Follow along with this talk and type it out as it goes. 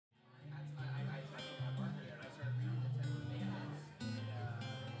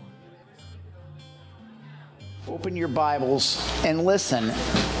Open your Bibles and listen.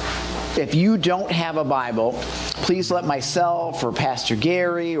 If you don't have a Bible, please let myself or Pastor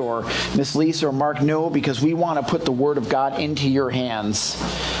Gary or Miss Lisa or Mark know, because we want to put the Word of God into your hands,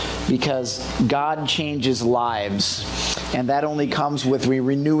 because God changes lives, and that only comes with the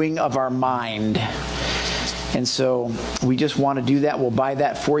renewing of our mind. And so we just want to do that. We'll buy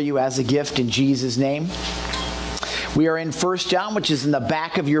that for you as a gift in Jesus' name. We are in 1 John, which is in the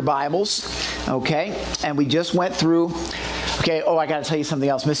back of your Bibles, okay? And we just went through... Okay, I got to tell you something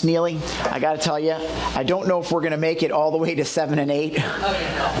else. Miss Neely, I got to tell you, I don't know if we're going to make it all the way to 7 and 8.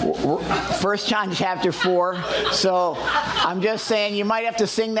 1 John chapter 4. So I'm just saying you might have to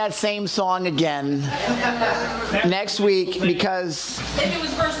sing that same song again next week, because... If it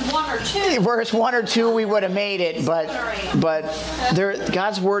was verse 1 or 2. Verse 1 or 2, we would have made it. But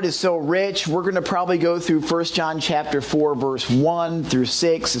God's Word is so rich. We're going to probably go through 1 John chapter 4, verse 1 through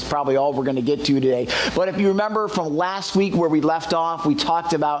 6 is probably all we're going to get to today. But if you remember from last week where we left off, we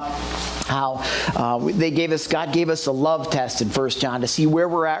talked about how God gave us a love test in 1 John to see where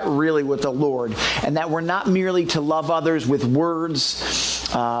we're at really with the Lord, and that we're not merely to love others with words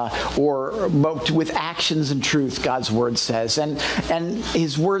but with actions and truth, God's Word says. And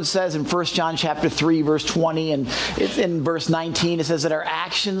His Word says in 1 John chapter 3, verse 20, and in verse 19, it says that our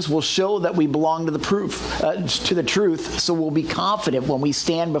actions will show that we belong to the truth, so we'll be confident when we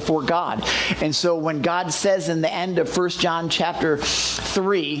stand before God. And so when God says in the end of 1 John chapter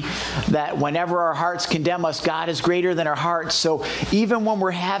 3 that whenever our hearts condemn us, God is greater than our hearts. So even when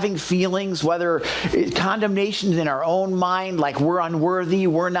we're having feelings, whether condemnation in our own mind, like we're unworthy,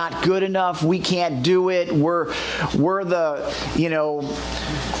 we're not good enough, we can't do it, we're the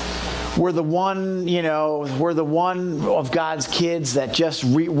one of God's kids that just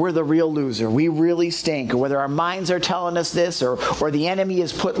we're the real loser. We really stink. Or whether our minds are telling us this, or the enemy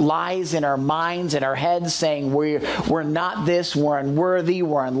has put lies in our minds and our heads saying we're not this, we're unworthy,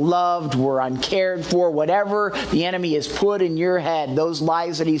 we're unloved, we're uncared for. Whatever the enemy has put in your head, those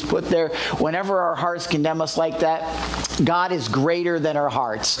lies that he's put there, whenever our hearts condemn us like that, God is greater than our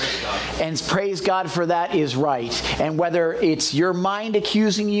hearts. And praise God for that is right. And whether it's your mind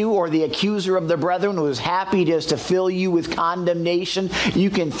accusing you or the accuser of the brethren who is happy just to fill you with condemnation,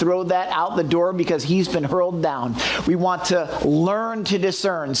 you can throw that out the door, because he's been hurled down. We want to learn to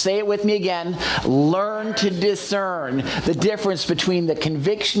discern. Say it with me again. Learn to discern the difference between the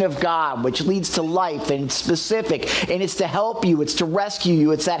conviction of God, which leads to life, and it's specific, and it's to help you, it's to rescue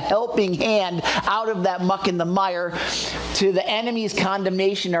you, it's that helping hand out of that muck and the mire, to the enemy's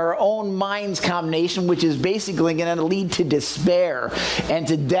condemnation, our own mind's condemnation, which is basically going to lead to despair and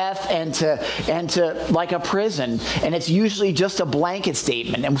to death and to like a prison. And it's usually just a blanket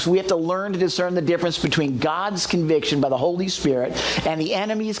statement. And so we have to learn to discern the difference between God's conviction by the Holy Spirit and the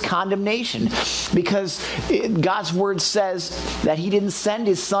enemy's condemnation. Because God's Word says that He didn't send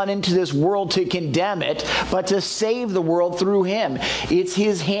His Son into this world to condemn it, but to save the world through Him. It's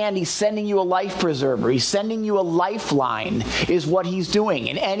His hand. He's sending you a life preserver. He's sending you a lifeline, is what He's doing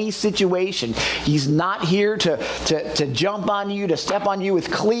in any situation. He's not here to jump on you, to step on you with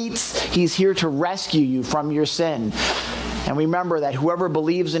cleats. He's here to rescue you from your sin. And remember that whoever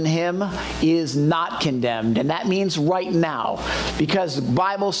believes in Him is not condemned. And that means right now. Because the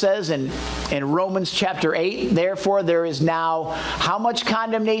Bible says in Romans chapter 8, therefore there is now how much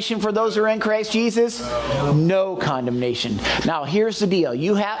condemnation for those who are in Christ Jesus? No condemnation. Now here's the deal.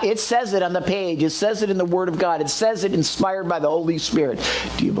 It says it on the page. It says it in the Word of God. It says it inspired by the Holy Spirit.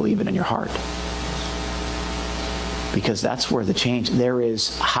 Do you believe it in your heart? Because that's where the change. There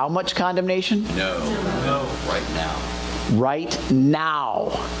is how much condemnation? No. Right now. Right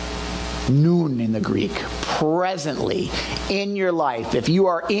now. Noon in the Greek. Presently in your life. If you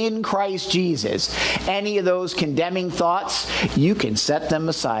are in Christ Jesus, any of those condemning thoughts, you can set them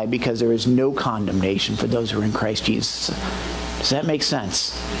aside, because there is no condemnation for those who are in Christ Jesus. Does that make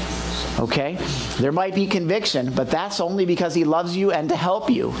sense? Okay? There might be conviction, but that's only because He loves you and to help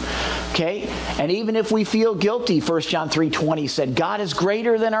you. Okay? And even if we feel guilty, 1 John 3:20 said, God is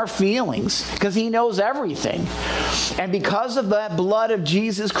greater than our feelings, because He knows everything. And because of the blood of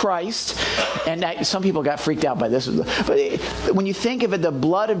Jesus Christ, and some people got freaked out by this, but when you think of it, the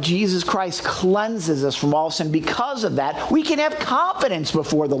blood of Jesus Christ cleanses us from all sin. Because of that, we can have confidence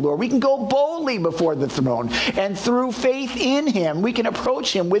before the Lord. We can go boldly before the throne. And through faith in Him, we can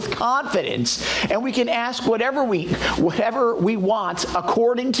approach Him with confidence. And we can ask whatever we want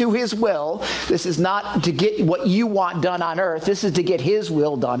according to His will. This is not to get what you want done on earth. This is to get His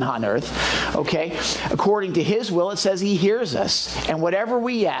will done on earth. Okay? According to His will, it says He hears us. And whatever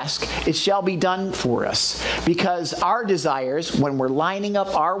we ask, it shall be done for us. Because our desires, when we're lining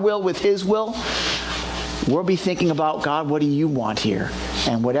up our will with His will, we'll be thinking about, God, what do you want here?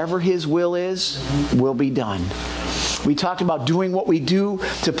 And whatever his will is, will be done. We talked about doing what we do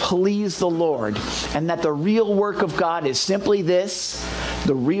to please the Lord, and that the real work of God is simply this.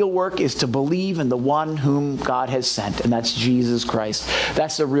 The real work is to believe in the one whom God has sent, and that's Jesus Christ.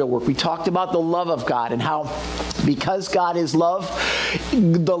 That's the real work. We talked about the love of God and how because God is love,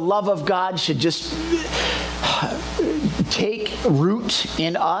 the love of God should just take root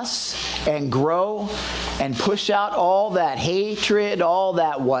in us and grow and push out all that hatred, all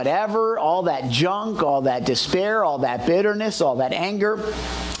that whatever, all that junk, all that despair, all that bitterness, all that anger.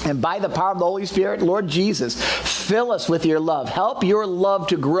 And by the power of the Holy Spirit, Lord Jesus, fill us with your love. Help your love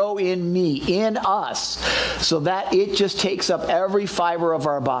to grow in me, in us, so that it just takes up every fiber of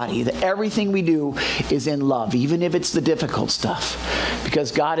our body. That everything we do is in love, even if it's the difficult stuff.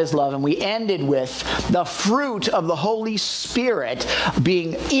 Because God is love. And we ended with the fruit of the Holy Spirit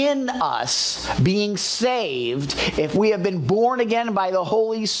being in us, being saved. If we have been born again by the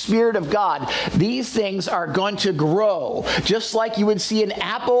Holy Spirit of God, these things are going to grow. Just like you would see an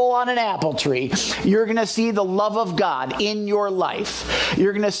apple on an apple tree, you're going to see the love of God in your life.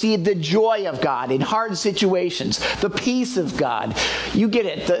 You're going to see the joy of God in hard situations, the peace of God. You get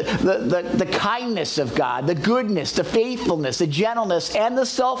it, the kindness of God, the goodness, the faithfulness, the gentleness, and the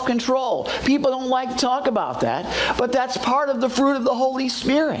self-control. People don't like to talk about that, but that's part of the fruit of the Holy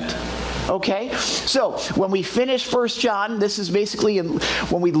Spirit. Okay? So, when we finish 1 John, this is basically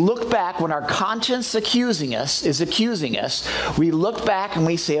when we look back, when our conscience is accusing us, we look back and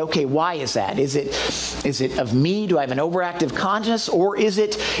we say, okay, why is that? Is it of me? Do I have an overactive conscience? Or is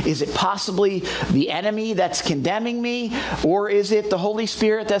it possibly the enemy that's condemning me? Or is it the Holy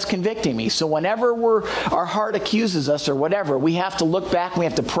Spirit that's convicting me? So whenever our heart accuses us or whatever, we have to look back and we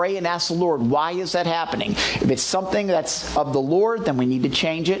have to pray and ask the Lord, why is that happening? If it's something that's of the Lord, then we need to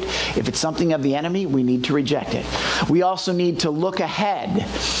change it. If it's something of the enemy, we need to reject it. We also need to look ahead.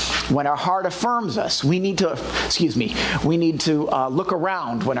 When our heart affirms us, we need to look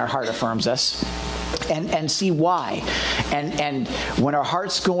around when our heart affirms us. And see why. And when our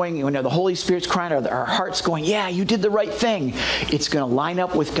heart's going, when the Holy Spirit's crying, or our heart's going, yeah, you did the right thing, it's going to line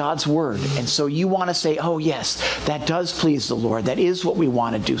up with God's word. And so you want to say, oh yes, that does please the Lord. That is what we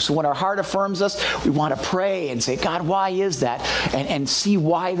want to do. So when our heart affirms us, we want to pray and say, God, why is that? And see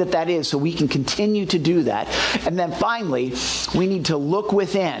why that is, so we can continue to do that. And then finally, we need to look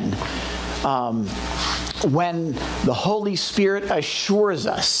within. When the Holy Spirit assures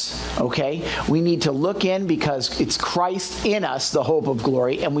us, okay, we need to look in because it's Christ in us, the hope of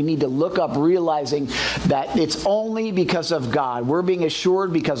glory, and we need to look up realizing that it's only because of God. We're being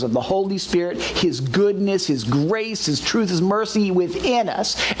assured because of the Holy Spirit, his goodness, his grace, his truth, his mercy within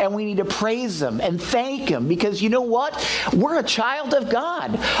us, and we need to praise him and thank him because you know what? We're a child of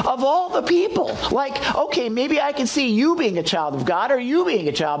God, of all the people. Like, okay, maybe I can see you being a child of God or you being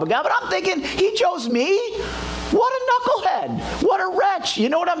a child of God, but I'm thinking he chose me. What a knucklehead. What a wretch. You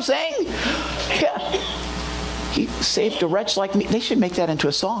know what I'm saying? Yeah. He saved a wretch like me. They should make that into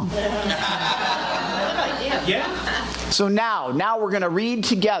a song. Yeah. So now we're going to read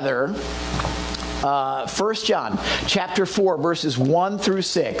together 1 John chapter 4 verses 1 through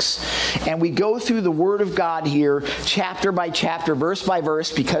 6, and we go through the Word of God here chapter by chapter, verse by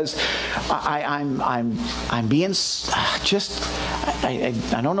verse, because I'm being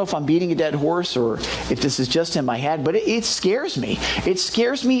I don't know if I'm beating a dead horse or if this is just in my head, but it scares me. It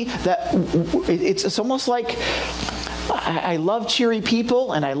scares me that it's almost like I love cheery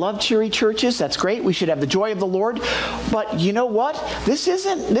people and I love cheery churches. That's great. We should have the joy of the Lord. But you know what? This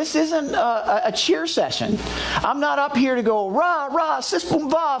isn't a cheer session. I'm not up here to go rah rah sis boom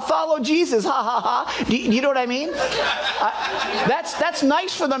ba follow Jesus ha ha ha. Do you know what I mean? That's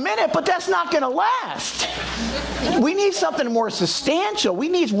nice for the minute, but that's not going to last. We need something more substantial. We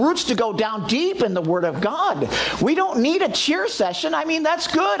need roots to go down deep in the Word of God. We don't need a cheer session. I mean, that's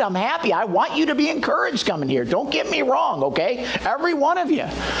good. I'm happy. I want you to be encouraged coming here. Don't get me wrong, okay? Every one of you.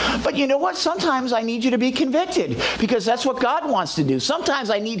 But you know what? Sometimes I need you to be convicted because that's what God wants to do.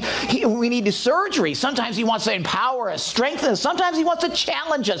 Sometimes we need the surgery. Sometimes he wants to empower us, strengthen us. Sometimes he wants to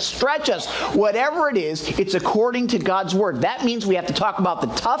challenge us, stretch us. Whatever it is, it's according to God's Word. That means we have to talk about the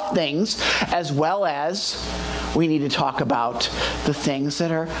tough things as well as we need to talk about the things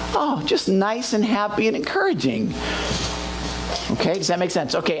that are, just nice and happy and encouraging. Okay, does that make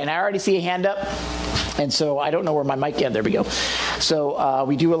sense? Okay, and I already see a hand up. And so I don't know where my mic is. There we go. So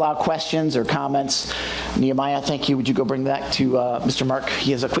we do allow questions or comments. Nehemiah, thank you. Would you go bring that to Mr. Mark?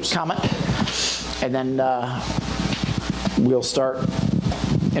 He has a quick comment. And then we'll start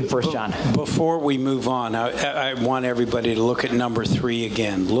in 1 John. Before we move on, I want everybody to look at number 3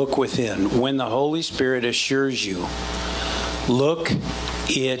 again. Look within. When the Holy Spirit assures you, look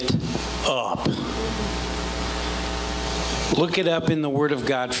it up. Look it up in the Word of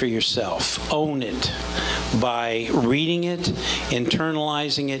God for yourself. Own it by reading it,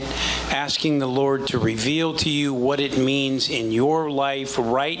 internalizing it, asking the Lord to reveal to you what it means in your life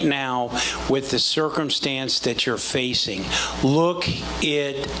right now with the circumstance that you're facing. Look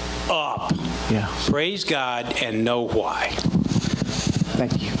it up. Yeah. Praise God and know why.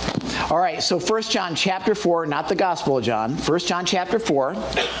 Thank you. All right, so 1 John chapter 4, not the Gospel of John, 1 John chapter 4.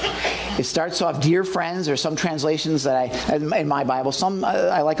 It starts off, dear friends, or some translations that in my Bible, some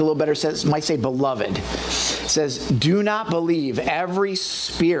I like a little better, might say beloved. It says, do not believe every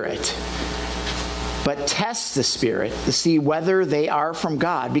spirit, but test the spirit to see whether they are from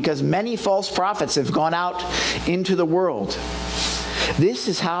God, because many false prophets have gone out into the world. This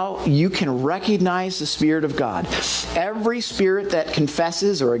is how you can recognize the Spirit of God. Every spirit that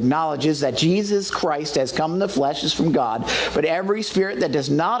confesses or acknowledges that Jesus Christ has come in the flesh is from God, but every spirit that does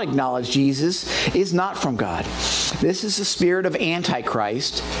not acknowledge Jesus is not from God. This is the spirit of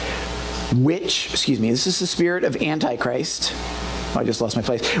Antichrist, this is the spirit of Antichrist. I just lost my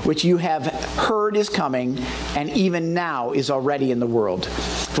place. Which you have heard is coming, and even now is already in the world.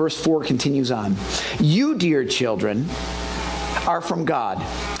 Verse 4 continues on. You, dear children, are from God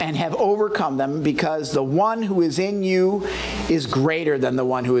and have overcome them, because the one who is in you is greater than the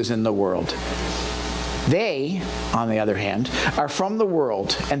one who is in the world. They, on the other hand, are from the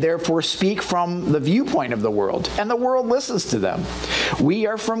world and therefore speak from the viewpoint of the world, and the world listens to them. We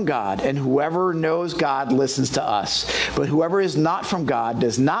are from God, and whoever knows God listens to us. But whoever is not from God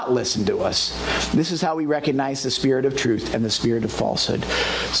does not listen to us. This is how we recognize the spirit of truth and the spirit of falsehood.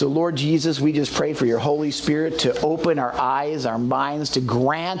 So, Lord Jesus, we just pray for your Holy Spirit to open our eyes, our minds, to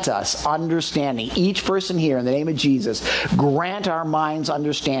grant us understanding. Each person here, in the name of Jesus, grant our minds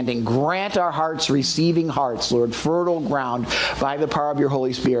understanding. Grant our hearts receiving hearts, Lord, fertile ground by the power of your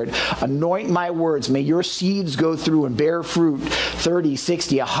Holy Spirit. Anoint my words. May your seeds go through and bear fruit 30,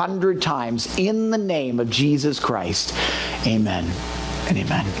 60, 100 times in the name of Jesus Christ. Amen and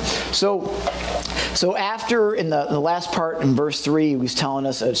amen. So after, in the last part in verse 3, he was telling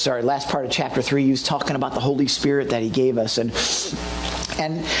us, last part of chapter 3, he was talking about the Holy Spirit that he gave us.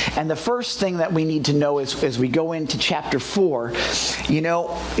 And the first thing that we need to know is, as we go into chapter 4,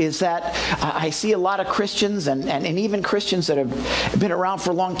 is that I see a lot of Christians and even Christians that have been around for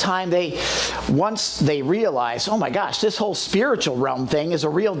a long time, once they realize, oh my gosh, this whole spiritual realm thing is a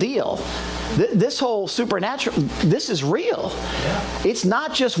real deal. This whole supernatural, this is real. Yeah. It's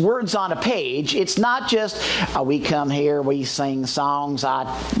not just words on a page. It's not just, we come here, we sing songs, I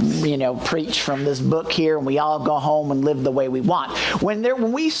preach from this book here, and we all go home and live the way we want. When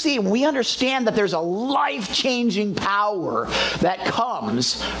we understand that there's a life-changing power that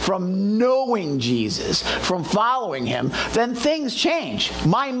comes from knowing Jesus, from following him, then things change.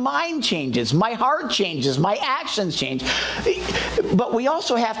 My mind changes, my heart changes, my actions change. But we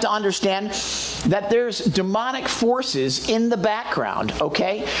also have to understand that there's demonic forces in the background,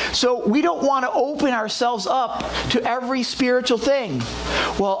 okay? So we don't want to open ourselves up to every spiritual thing.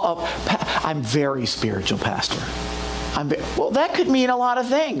 Well, I'm very spiritual, Pastor. Well, that could mean a lot of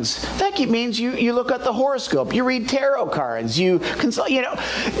things. That means you look at the horoscope, you read tarot cards, you consult,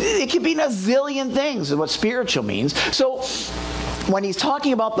 it could mean a zillion things is what spiritual means. So when he's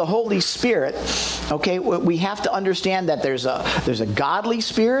talking about the Holy Spirit, okay, we have to understand that there's a godly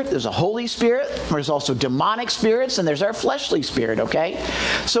spirit, there's a Holy Spirit, there's also demonic spirits, and there's our fleshly spirit, okay?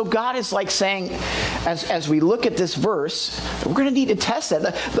 So God is like saying, as we look at this verse, we're going to need to test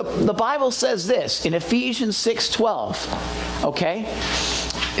that. The Bible says this in Ephesians 6:12, okay?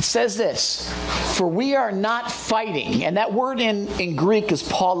 It says this, for we are not fighting, and that word in Greek is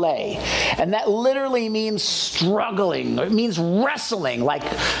paule, and that literally means struggling. It means wrestling, like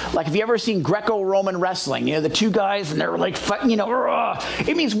have you ever seen Greco-Roman wrestling? The two guys, and they're like fighting,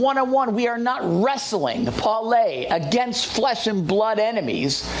 it means one-on-one. We are not wrestling, paule, against flesh and blood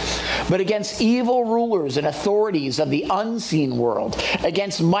enemies, but against evil rulers and authorities of the unseen world,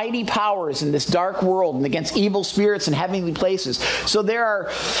 against mighty powers in this dark world, and against evil spirits in heavenly places. So there are,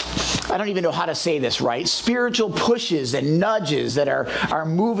 I don't even know how to say this right, spiritual pushes and nudges that are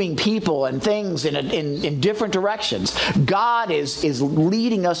moving people and things in different directions. God is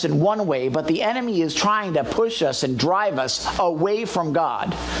leading us in one way, but the enemy is trying to push us and drive us away from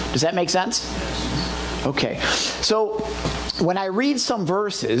God. Does that make sense? Okay. So when I read some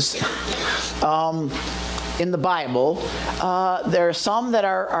verses, in the Bible. There are some that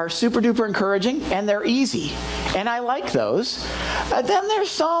are super duper encouraging and they're easy. And I like those. Then there's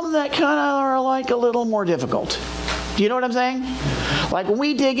some that kind of are like a little more difficult. Do you know what I'm saying? Like when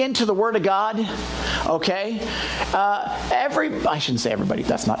we dig into the Word of God, okay, I shouldn't say everybody,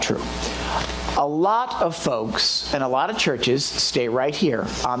 that's not true. A lot of folks and a lot of churches stay right here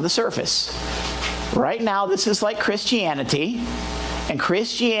on the surface. Right now, this is like Christianity, and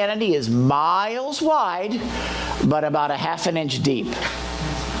Christianity is miles wide, but about a half an inch deep.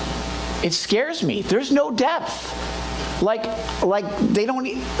 It scares me. There's no depth. Like they don't.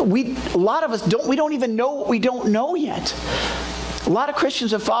 A lot of us don't. We don't even know what we don't know yet. A lot of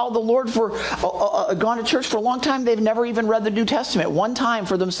Christians have followed the Lord gone to church for a long time. They've never even read the New Testament one time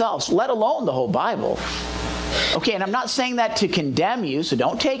for themselves, let alone the whole Bible. Okay, and I'm not saying that to condemn you, so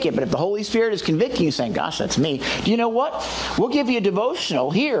don't take it. But if the Holy Spirit is convicting you, saying, gosh, that's me. Do you know what? We'll give you a devotional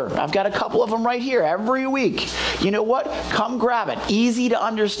here. I've got a couple of them right here every week. You know what? Come grab it. Easy to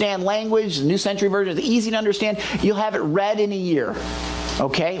understand language. The New Century Version is easy to understand. You'll have it read in a year.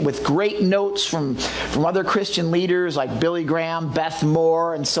 Okay, with great notes from other Christian leaders like Billy Graham, Beth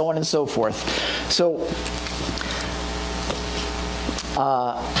Moore, and so on and so forth. So,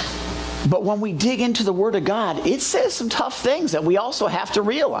 but when we dig into the Word of God, it says some tough things that we also have to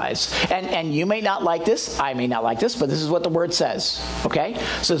realize. And you may not like this, I may not like this, but this is what the Word says. Okay?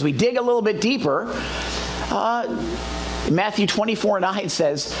 So as we dig a little bit deeper, Matthew 24:9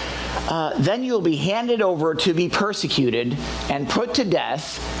 says, then you will be handed over to be persecuted and put to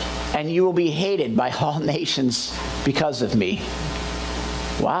death, and you will be hated by all nations because of me.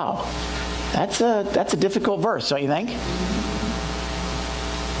 Wow. That's a difficult verse, don't you think?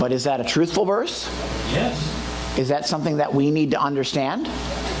 But is that a truthful verse? Yes. Is that something that we need to understand?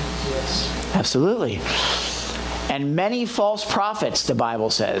 Yes. Absolutely. And many false prophets, the Bible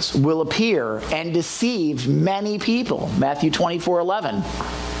says, will appear and deceive many people. Matthew 24:11.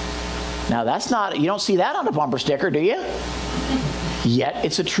 Now that's not, you don't see that on a bumper sticker, do you? Yet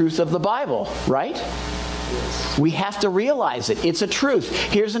it's a truth of the Bible, right? We have to realize it. It's a truth.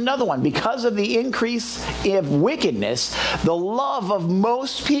 Here's another one. Because of the increase of wickedness, the love of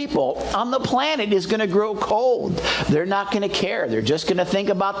most people on the planet is going to grow cold. They're not going to care. They're just going to think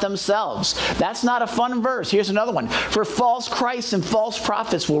about themselves. That's not a fun verse. Here's another one. For false Christs and false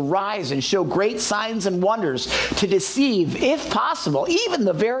prophets will rise and show great signs and wonders to deceive, if possible, even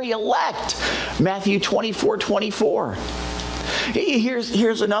the very elect. Matthew 24:24.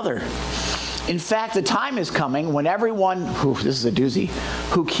 Here's another. In fact, the time is coming when everyone, this is a doozy,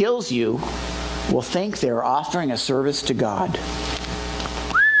 who kills you will think they're offering a service to God.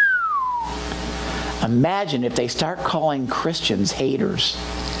 Imagine if they start calling Christians haters.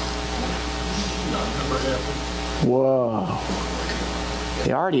 Whoa.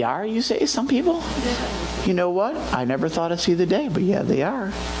 They already are, you say, some people? You know what? I never thought I'd see the day, but yeah, they are.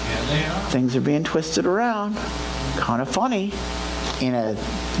 Yeah, they are. Things are being twisted around. Kind of funny. In a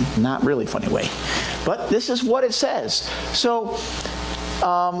not really funny way. But this is what it says. So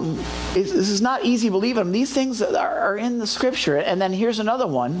this is not easy believing. These things are in the Scripture. And then here's another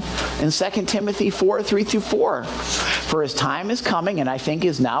one in 2 Timothy 4:3-4. For his time is coming, and I think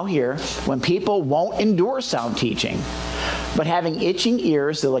is now here, when people won't endure sound teaching. But having itching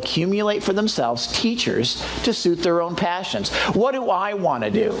ears, they'll accumulate for themselves teachers to suit their own passions. What do I want to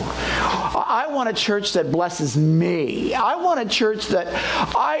do? I want a church that blesses me. I want a church that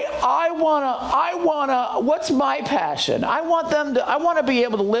I want to, what's my passion? I want to be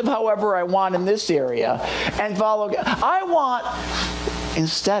able to live however I want in this area and follow God. I want,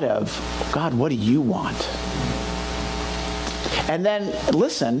 instead of, God, what do you want? And then,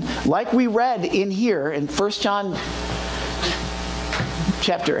 listen, like we read in here in 1 John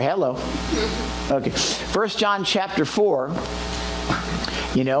chapter 4,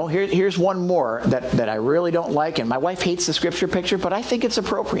 you know, here's one more that I really don't like, and my wife hates the scripture picture, but I think it's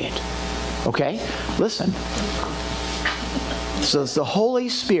appropriate. Okay? Listen. So the Holy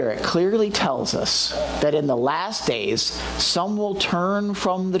Spirit clearly tells us that in the last days, some will turn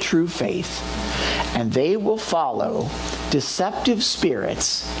from the true faith, and they will follow deceptive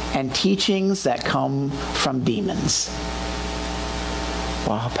spirits and teachings that come from demons.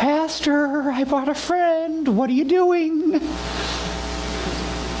 Well, Pastor, I brought a friend. What are you doing?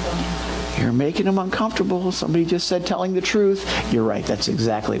 You're making them uncomfortable. Somebody just said telling the truth. You're right. That's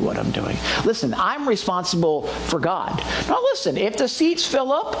exactly what I'm doing. Listen, I'm responsible for God. Now listen, if the seats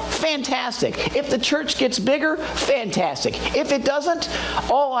fill up, fantastic. If the church gets bigger, fantastic. If it doesn't,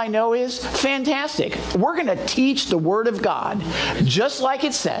 all I know is fantastic. We're going to teach the Word of God just like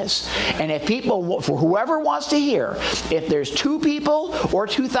it says. And if people, for whoever wants to hear, if there's 2 people or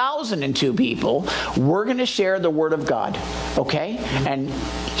 2,002 people, we're going to share the Word of God. Okay? And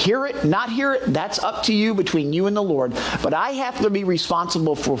hear it, not hear it, that's up to you, between you and the Lord. But I have to be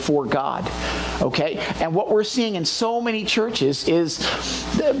responsible for God. Okay? And what we're seeing in so many churches is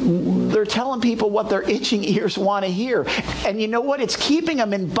they're telling people what their itching ears want to hear. And you know what? It's keeping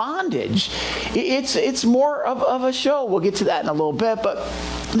them in bondage. It's more of a show. We'll get to that in a little bit, but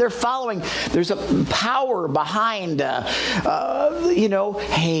they're following. There's a power behind, a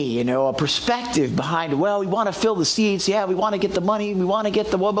perspective behind, well, we want to fill the seats. Yeah, we want to get the money. We want to get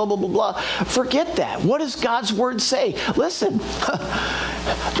the blah, blah, blah, blah, blah. Forget that. What does God's Word say? Listen,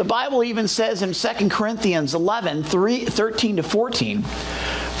 the Bible even says in 2 Corinthians 11, 13 to 14,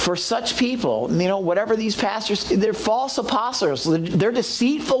 for such people, whatever these pastors, they're false apostles. They're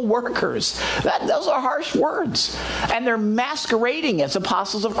deceitful workers. Those are harsh words. And they're masquerading as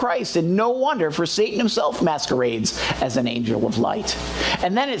apostles of Christ. And no wonder, for Satan himself masquerades as an angel of light.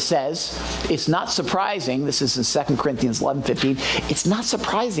 And then it says, it's not surprising, this is in 2 Corinthians 11, 15, it's not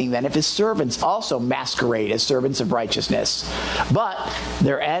surprising then if his servants also masquerade as servants of righteousness. But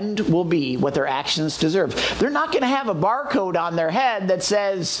their end will be what their actions deserve. They're not going to have a barcode on their head that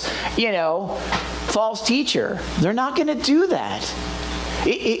says, false teacher. They're not going to do that.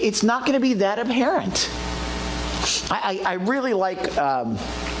 It's not going to be that apparent. I really like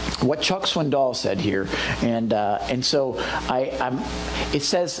what Chuck Swindoll said here, and so it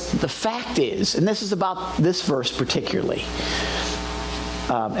says, the fact is, and this is about this verse particularly.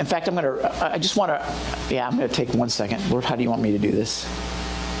 In fact, I'm going to take 1 second. Lord, how do you want me to do this?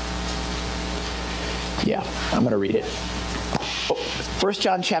 Yeah, I'm going to read it. 1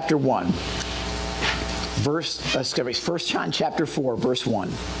 John chapter 1, 1 John chapter 4, verse 1.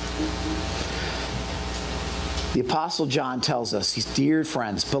 The Apostle John tells us, dear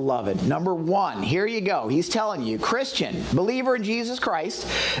friends, beloved, number 1, here you go. He's telling you, Christian, believer in Jesus Christ,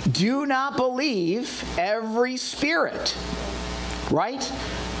 do not believe every spirit. Right?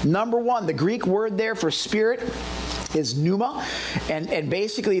 Number 1, the Greek word there for spirit is pneuma, and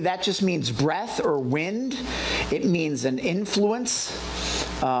basically that just means breath or wind. It means an influence.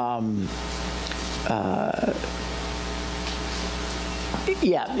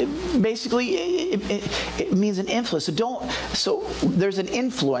 It means an influence. So there's an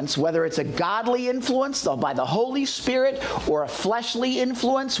influence, whether it's a godly influence by the Holy Spirit, or a fleshly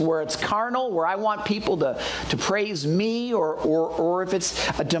influence where it's carnal, where I want people to praise me, or if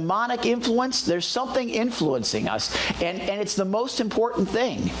it's a demonic influence, there's something influencing us. And it's the most important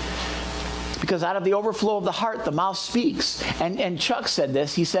thing. Because out of the overflow of the heart, the mouth speaks. And Chuck said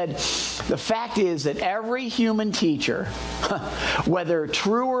this. He said, the fact is that every human teacher, whether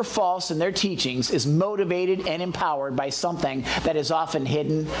true or false in their teachings, is motivated and empowered by something that is often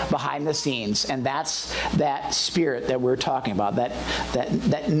hidden behind the scenes. And that's that spirit that we're talking about, that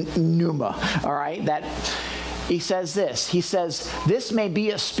pneuma, all right? He says this. He says, this may be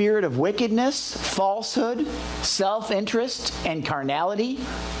a spirit of wickedness, falsehood, self-interest, and carnality,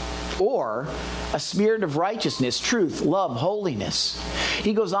 or a spirit of righteousness, truth, love, holiness.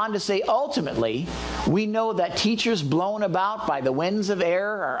 He goes on to say, ultimately, we know that teachers blown about by the winds of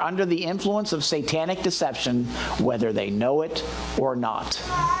error are under the influence of satanic deception, whether they know it or not.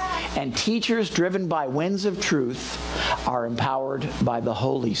 And teachers driven by winds of truth are empowered by the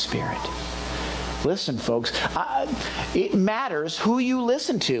Holy Spirit. Listen, folks, it matters who you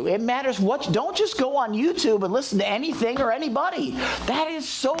listen to. It matters what. Don't just go on YouTube and listen to anything or anybody. That is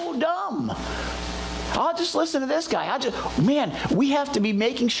so dumb. I'll just listen to this guy. We have to be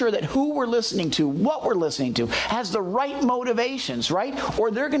making sure that who we're listening to, what we're listening to, has the right motivations, right?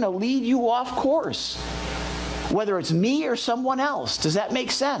 Or they're going to lead you off course. Whether it's me or someone else. Does that make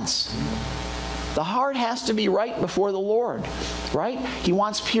sense? The heart has to be right before the Lord, right? He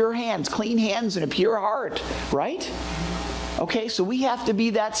wants pure hands, clean hands, and a pure heart, right? Okay, so we have to be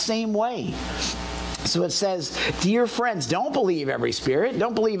that same way. So it says, dear friends, don't believe every spirit.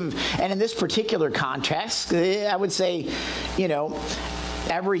 Don't believe, and in this particular context, I would say,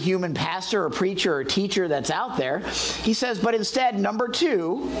 every human pastor or preacher or teacher that's out there. He says, but instead, number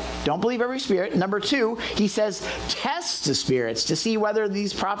 2, don't believe every spirit. Number 2, he says, test the spirits to see whether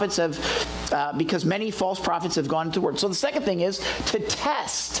these prophets have, because many false prophets have gone into word. So the second thing is to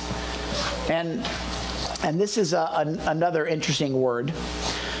test. And this is another interesting word.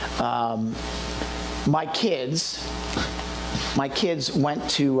 my kids went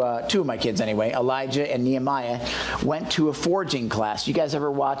to, two of my kids anyway, Elijah and Nehemiah, went to a forging class. You guys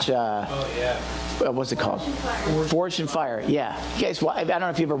ever watch, what's it called? Forged in Fire. Yeah. You guys, I don't know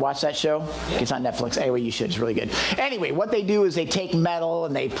if you ever watched that show. Yeah. It's on Netflix. Anyway, you should. It's really good. Anyway, what they do is they take metal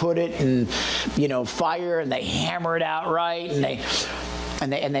and they put it in, fire, and they hammer it out right, and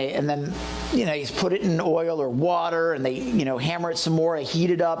then you put it in oil or water, and they hammer it some more, they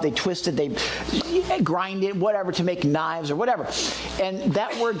heat it up, they twist it, they grind it, whatever, to make knives or whatever. And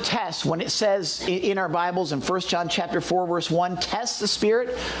that word test, when it says in our Bibles in 1 John chapter 4 verse 1, test the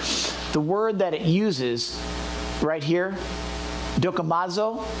Spirit, the word that it uses right here,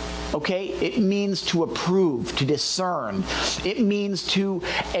 dokimazo, okay, it means to approve, to discern. It means to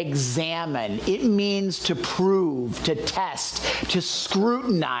examine. It means to prove, to test, to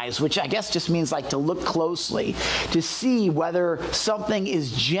scrutinize, which I guess just means like to look closely, to see whether something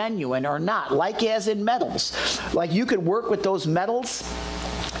is genuine or not, like as in metals. Like you could work with those metals,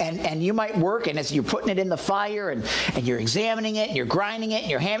 and you might work, and as you're putting it in the fire, and you're examining it, and you're grinding it,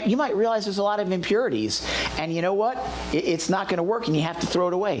 and you're hammering, you might realize there's a lot of impurities. And you know what? It's not going to work, and you have to throw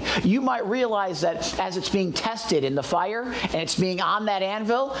it away. You might realize that as it's being tested in the fire, and it's being on that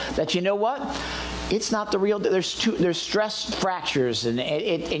anvil, that you know what? It's not the real. There's stress fractures,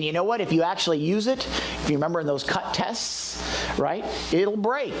 and you know what? If you actually use it, if you remember in those cut tests, right? It'll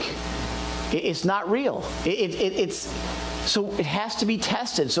break. It's not real. So it has to be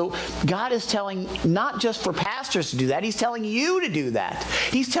tested. So God is telling not just for pastors to do that. He's telling you to do that.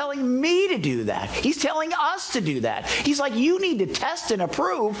 He's telling me to do that. He's telling us to do that. He's like, you need to test and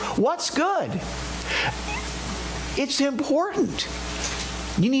approve what's good. It's important.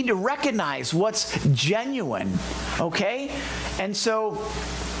 You need to recognize what's genuine, okay? And so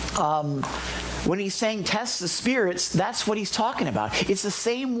when he's saying test the spirits, that's what he's talking about. It's the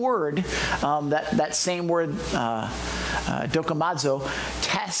same word, that same word, dokimazo,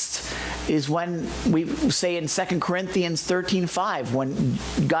 test, is when we say in 2 Corinthians 13:5, when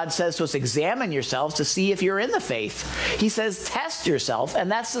God says to us, examine yourselves to see if you're in the faith. He says test yourself,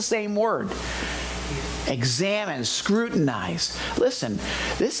 and that's the same word. Examine, scrutinize. Listen,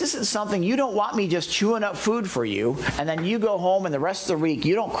 this isn't something, you don't want me just chewing up food for you, and then you go home and the rest of the week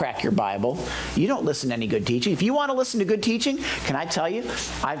you don't crack your Bible. You don't listen to any good teaching. If you want to listen to good teaching, can I tell you,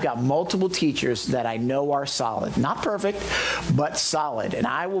 I've got multiple teachers that I know are solid. Not perfect, but solid. And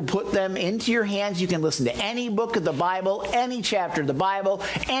I will put them into your hands. You can listen to any book of the Bible, any chapter of the Bible,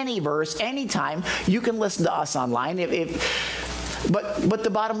 any verse, anytime. You can listen to us online. But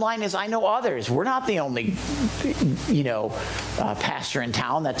the bottom line is, I know others. We're not the only, pastor in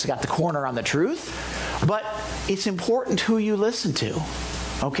town that's got the corner on the truth. But it's important who you listen to,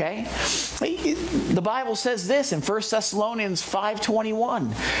 okay? The Bible says this in 1 Thessalonians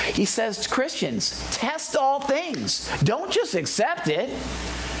 5:21. He says, Christians, test all things. Don't just accept it.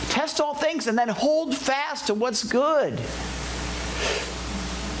 Test all things and then hold fast to what's good.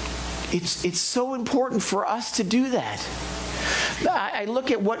 It's so important for us to do that. I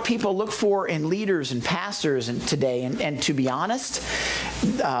look at what people look for in leaders and pastors today, and to be honest,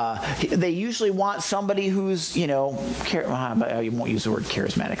 they usually want somebody who's, I won't use the word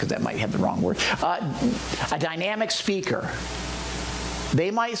charismatic because that might have the wrong word, a dynamic speaker. They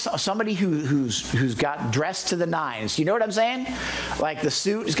might, somebody who's got dressed to the nines. You know what I'm saying? Like the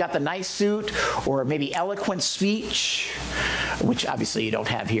suit, has got the nice suit, or maybe eloquent speech, which obviously you don't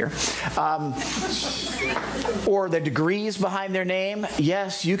have here. Or the degrees behind their name.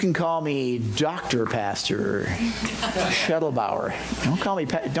 Yes, you can call me Dr. Pastor Shedelbower.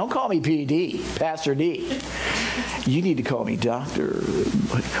 Don't call me PD, Pastor D. You need to call me Doctor.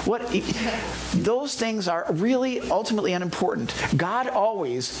 Those things are really ultimately unimportant. God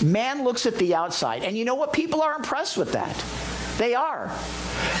always, man looks at the outside, and you know what? People are impressed with that. They are.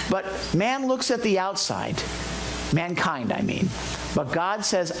 But man looks at the outside. Mankind, I mean. But God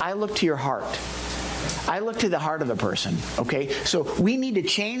says, I look to your heart. I look to the heart of the person, okay? So we need to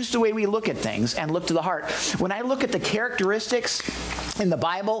change the way we look at things and look to the heart. When I look at the characteristics in the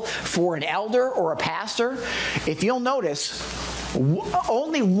Bible for an elder or a pastor, if you'll notice,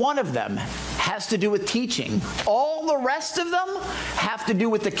 only one of them has to do with teaching. All the rest of them have to do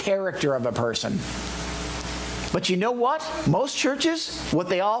with the character of a person. But you know what? Most churches, what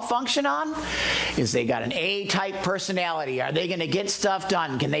they all function on is they got an A-type personality. Are they going to get stuff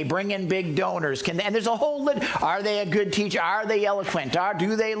done? Can they bring in big donors? And there's a whole list. Are they a good teacher? Are they eloquent?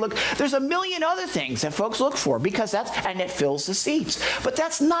 Do they look? There's a million other things that folks look for, because and it fills the seats. But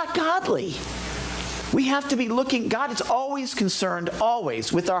that's not godly. We have to be looking. God is always concerned,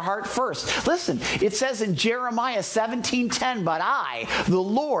 always, with our heart first. Listen, it says in Jeremiah 17:10, but I, the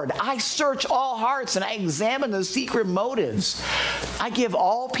Lord, I search all hearts and I examine the secret motives. I give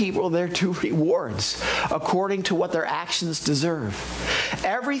all people their due rewards according to what their actions deserve.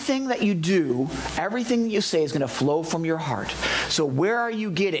 Everything that you do, everything that you say is going to flow from your heart. So where are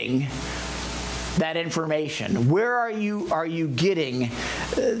you getting that information? Where are you getting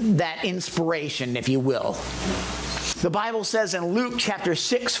that inspiration, if you will? The Bible says in Luke chapter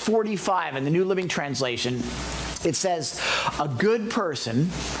 6:45 in the New Living Translation, it says, a good person,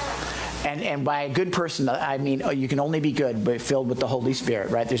 and by a good person, I mean, you can only be good, but filled with the Holy Spirit,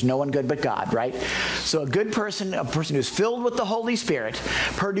 right? There's no one good but God, right? So a good person, a person who's filled with the Holy Spirit,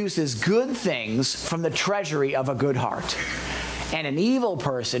 produces good things from the treasury of a good heart. And an evil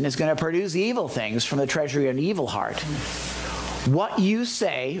person is going to produce evil things from the treasury of an evil heart. What you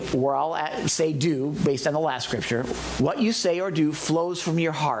say, or I'll say do, based on the last scripture, what you say or do flows from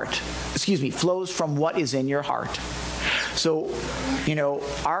your heart. Flows from what is in your heart. So,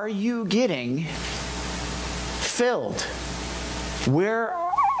 are you getting filled? Where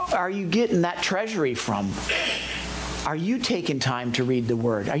are you getting that treasury from? Are you taking time to read the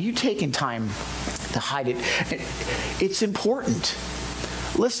Word? Are you taking time to hide it? It's important.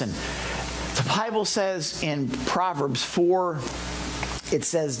 Listen, the Bible says in Proverbs 4, it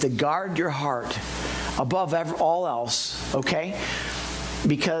says to guard your heart above all else, okay?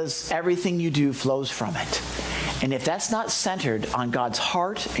 Because everything you do flows from it. And if that's not centered on God's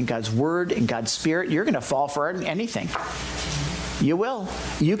heart and God's Word and God's Spirit, you're going to fall for anything. You will.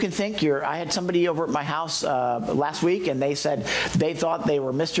 You can think I had somebody over at my house last week, and they said they thought they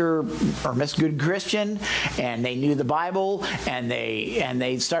were Mr. or Miss Good Christian, and they knew the Bible, and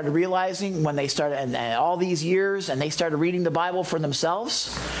they started realizing when they started, and all these years, and they started reading the Bible for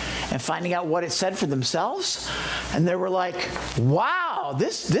themselves and finding out what it said for themselves, and they were like, wow,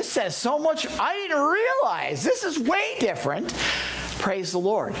 this says so much I didn't realize. This is way different. Praise the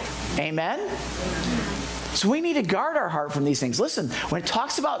Lord. Amen? So we need to guard our heart from these things. Listen, when it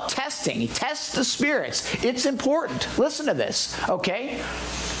talks about testing, he tests the spirits. It's important. Listen to this, okay?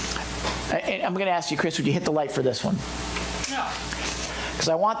 And I'm going to ask you, Chris, would you hit the light for this one? No. Because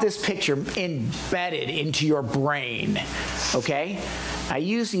I want this picture embedded into your brain, okay? I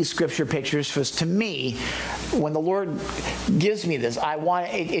use these scripture pictures because, to me, when the Lord gives me this,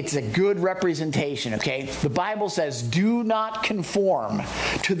 it's a good representation, okay? The Bible says, do not conform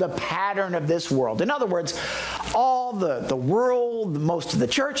to the pattern of this world. In other words, all the world, most of the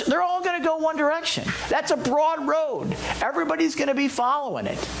church, they're all going to go one direction. That's a broad road. Everybody's going to be following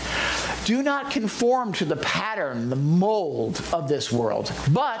it. Do not conform to the pattern, the mold of this world,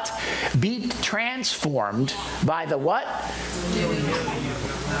 but be transformed by the what?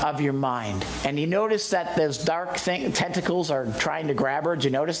 Of your mind. And you notice that those dark tentacles are trying to grab her. Did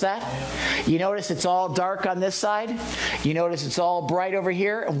you notice that? You notice it's all dark on this side? You notice it's all bright over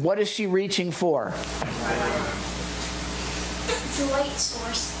here? And what is she reaching for? It's a light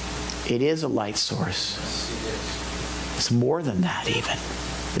source. It is a light source. It's more than that even.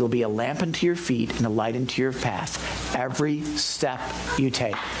 It'll be a lamp unto your feet and a light into your path every step you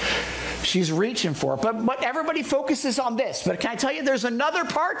take. She's reaching for it. But everybody focuses on this. But can I tell you, there's another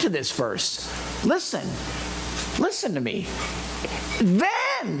part to this verse. Listen to me.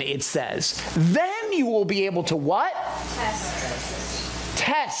 Then, it says, then you will be able to what?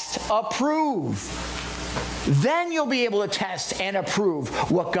 Test, approve. Then you'll be able to test and approve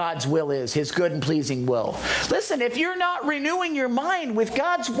what God's will is, his good and pleasing will. Listen, if you're not renewing your mind with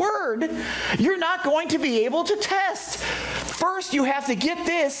God's word, you're not going to be able to test. First, you have to get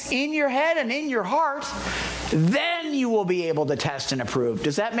this in your head and in your heart. Then you will be able to test and approve.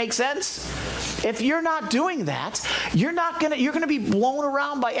 Does that make sense? If you're not doing that, you're going to be blown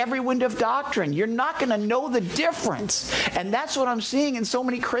around by every wind of doctrine. You're not going to know the difference. And that's what I'm seeing in so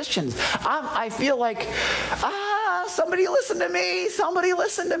many Christians. I feel like, somebody listen to me. Somebody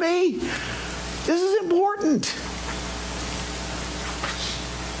listen to me. This is important.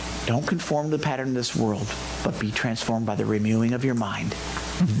 Don't conform to the pattern of this world, but be transformed by the renewing of your mind.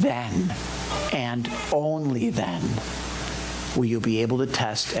 Then, and only then, will you be able to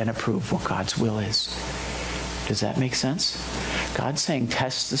test and approve what God's will is. Does that make sense? God's saying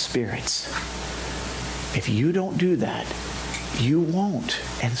test the spirits. If you don't do that, you won't.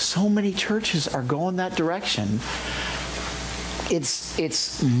 And so many churches are going that direction.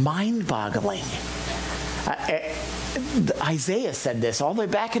 It's mind-boggling. Isaiah said this all the way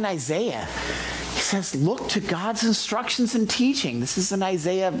back in Isaiah. He says, look to God's instructions and teaching. This is in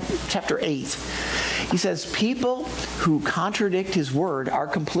Isaiah chapter 8. He says, people who contradict his word are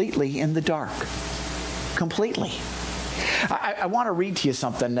completely in the dark. completely. I want to read to you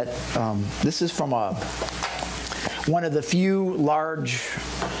something that this is from one of the few large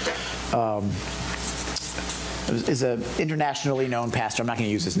is an internationally known pastor. I'm not going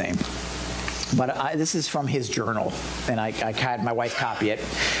to use his name. But this is from his journal, and I had my wife copy it,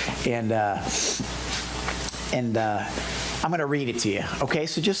 and I'm going to read it to you, okay?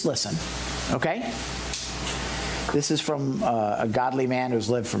 So just listen, okay? This is from a godly man who's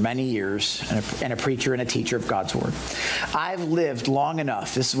lived for many years, and a preacher and a teacher of God's Word. I've lived long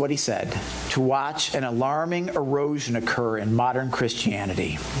enough, this is what he said, to watch an alarming erosion occur in modern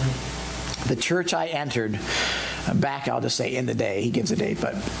Christianity. The church I entered back, I'll just say in the day, he gives a date,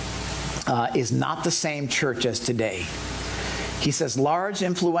 but is not the same church as today. He says large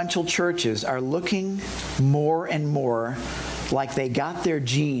influential churches are looking more and more like they got their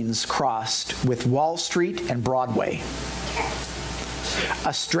genes crossed with Wall Street and Broadway.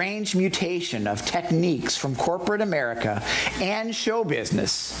 A strange mutation of techniques from corporate America and show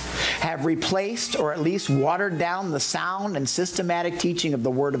business have replaced or at least watered down the sound and systematic teaching of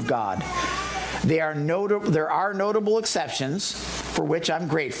the Word of God. There are notable exceptions, for which I'm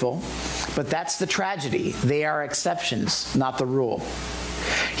grateful, but that's the tragedy. They are exceptions, not the rule.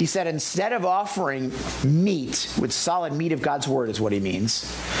 He said instead of offering meat, with solid meat of God's Word is what he means,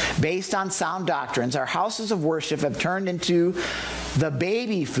 based on sound doctrines, our houses of worship have turned into the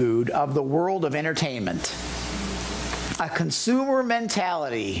baby food of the world of entertainment. A consumer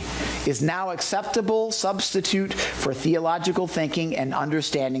mentality is now acceptable substitute for theological thinking and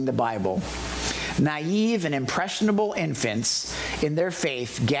understanding the Bible. Naive and impressionable infants in their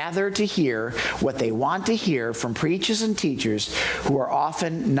faith gather to hear what they want to hear from preachers and teachers who are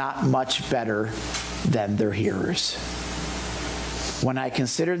often not much better than their hearers. When I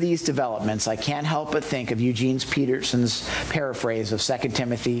consider these developments, I can't help but think of Eugene Peterson's paraphrase of 2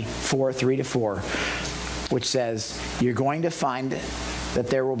 Timothy 4:3-4, which says, "You're going to find that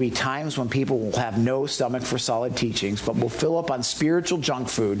there will be times when people will have no stomach for solid teachings, but will fill up on spiritual junk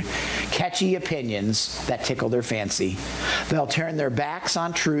food, catchy opinions that tickle their fancy. They'll turn their backs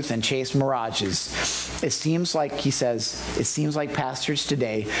on truth and chase mirages. It seems like," he says, "it seems like pastors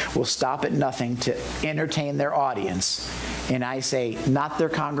today will stop at nothing to entertain their audience." And I say, not their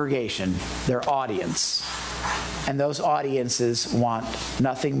congregation, their audience. And those audiences want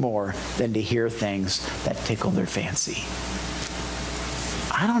nothing more than to hear things that tickle their fancy.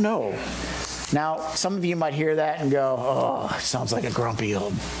 I don't know. Now, some of you might hear that and go, "Oh, sounds like a grumpy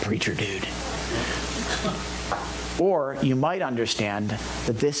old preacher dude." Or you might understand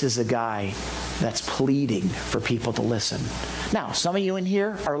that this is a guy that's pleading for people to listen. Now, some of you in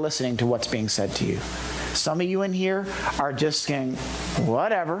here are listening to what's being said to you. Some of you in here are just saying,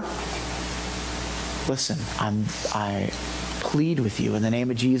 whatever. Listen, I plead with you in the name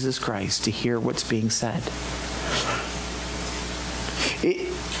of Jesus Christ to hear what's being said.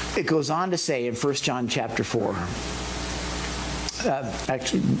 It goes on to say in 1 John chapter 4,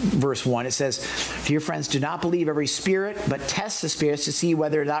 actually, verse 1, it says, "Dear friends, do not believe every spirit, but test the spirits to see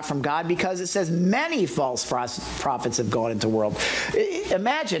whether or not from God, because it says many false prophets have gone into the world."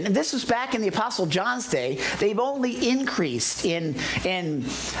 Imagine, and this was back in the Apostle John's day, they've only increased in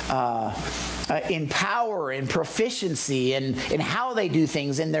power and proficiency and in how they do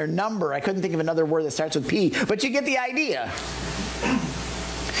things, in their number. I couldn't think of another word that starts with P, but you get the idea.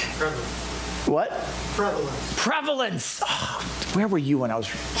 Prevalence. What? Prevalence. Prevalence. Oh, where were you when I was?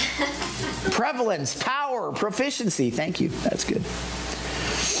 Prevalence, power, proficiency. Thank you. That's good.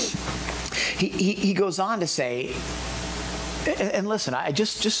 He goes on to say, and listen, I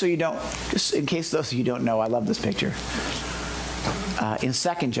just so you don't, just in case those of you don't know, I love this picture. In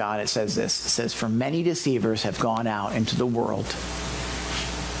 2 John, it says this. It says, "For many deceivers have gone out into the world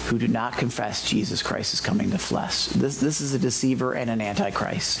who do not confess Jesus Christ is coming in the flesh." This is a deceiver and an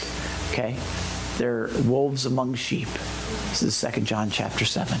antichrist. Okay? They're wolves among sheep. This is 2 John chapter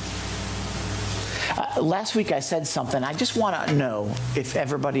 7. Last week I said something. I just want to know if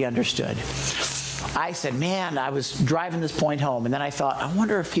everybody understood. I said, man, I was driving this point home, and then I thought, I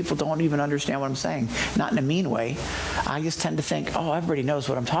wonder if people don't even understand what I'm saying. Not in a mean way. I just tend to think, oh, everybody knows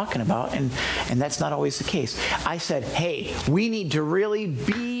what I'm talking about, and that's not always the case. I said, hey, we need to really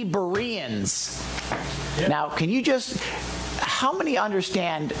be Bereans. Yep. Now, can you just, how many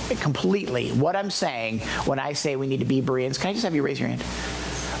understand completely what I'm saying when I say we need to be Bereans? Can I just have you raise your hand?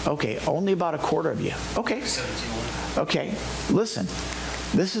 Okay, only about a quarter of you. Okay. Okay, listen.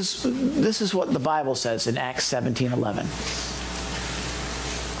 This is what the Bible says in Acts 17:11.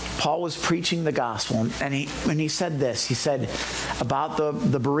 Paul was preaching the gospel, and he said this. He said about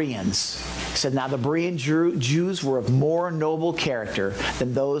the Bereans. He said, now the Berean Jews were of more noble character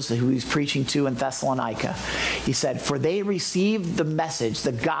than those who he's preaching to in Thessalonica. He said, for they received the message,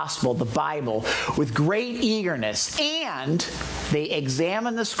 the gospel, the Bible, with great eagerness, and they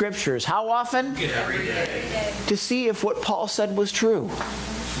examined the scriptures. How often? Every day. To see if what Paul said was true.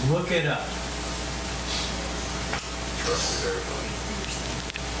 Look it up.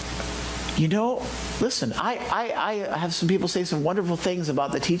 You know, listen, I have some people say some wonderful things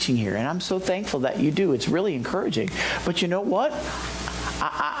about the teaching here, and I'm so thankful that you do. It's really encouraging. But you know what?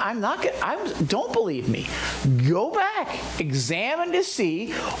 Don't believe me. Go back, examine to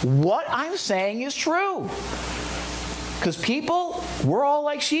see what I'm saying is true. Because people, we're all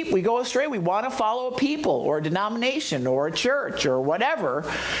like sheep. We go astray. We want to follow a people or a denomination or a church or whatever.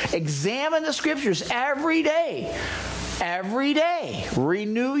 Examine the scriptures every day. Every day.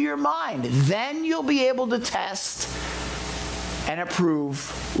 Renew your mind. Then you'll be able to test and approve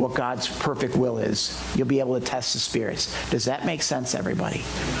what God's perfect will is. You'll be able to test the spirits. Does that make sense, everybody?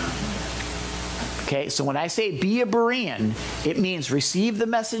 Okay, so when I say be a Berean, it means receive the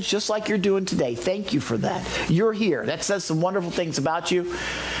message just like you're doing today. Thank you for that. You're here. That says some wonderful things about you.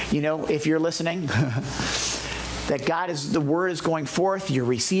 You know, if you're listening, that the word is going forth. You're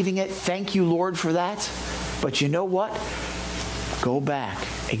receiving it. Thank you, Lord, for that. But you know what? Go back,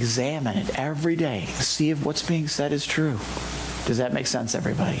 examine it every day, see if what's being said is true. Does that make sense,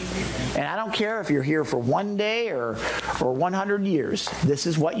 everybody? And I don't care if you're here for 1 day or 100 years. This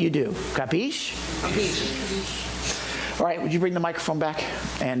is what you do. Capiche? Capiche. All right, would you bring the microphone back?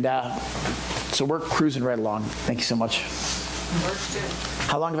 And so we're cruising right along. Thank you so much. Verse 2.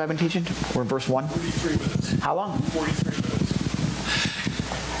 How long have I been teaching? We're in verse 1? 43 minutes. How long? 43 minutes.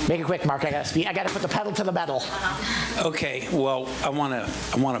 Make it quick, Mark. I got to speed. I got to put the pedal to the metal. Okay, well, I want to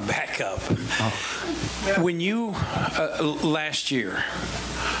back up. When you last year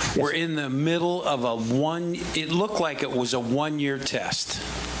were in the middle of it looked like it was a 1-year test.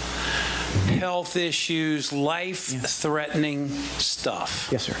 Health issues, life-threatening stuff.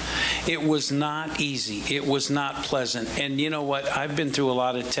 Yes, sir. It was not easy. It was not pleasant. And you know what? I've been through a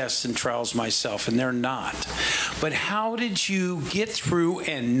lot of tests and trials myself, and they're not. But how did you get through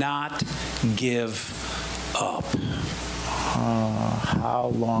and not give up?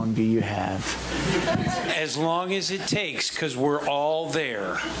 How long do you have? As long as it takes, because we're all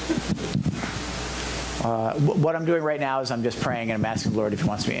there. What I'm doing right now is I'm just praying and I'm asking the Lord if he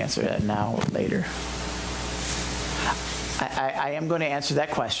wants me to answer that now or later. I am going to answer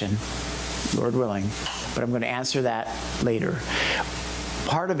that question, Lord willing, but I'm going to answer that later.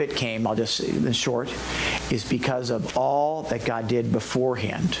 Part of it came, I'll just say in short, is because of all that God did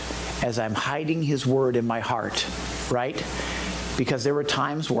beforehand as I'm hiding his word in my heart, right? Because there were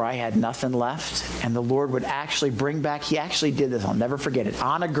times where I had nothing left, and the Lord would actually bring back, he actually did this, I'll never forget it,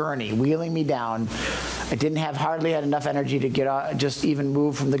 on a gurney, wheeling me down. I hardly had enough energy to get out, just even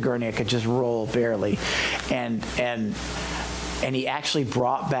move from the gurney. I could just roll barely. And he actually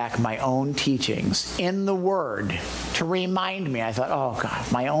brought back my own teachings in the Word to remind me. I thought, oh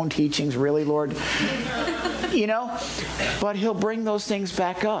God, my own teachings, really, Lord? You know? But he'll bring those things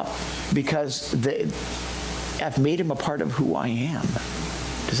back up because I've made him a part of who I am.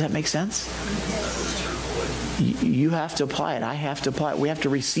 Does that make sense? You have to apply it. I have to apply it. We have to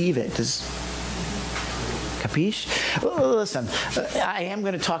receive it. Capiche? Listen, I am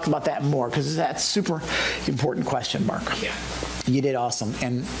going to talk about that more because that's a super important question, Mark. Yeah. You did awesome.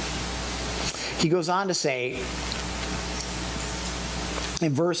 And he goes on to say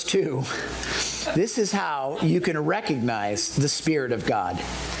in verse 2, this is how you can recognize the Spirit of God.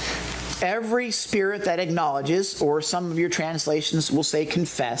 Every spirit that acknowledges, or some of your translations will say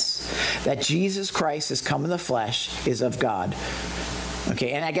confess, that Jesus Christ has come in the flesh is of God.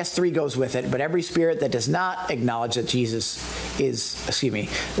 Okay, and I guess 3 goes with it, but every spirit that does not acknowledge that does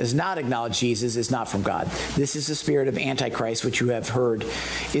not acknowledge Jesus is not from God. This is the spirit of Antichrist, which you have heard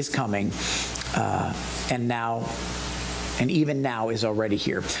is coming, and even now is already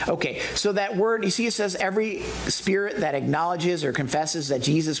here. Okay, so that word, you see it says every spirit that acknowledges or confesses that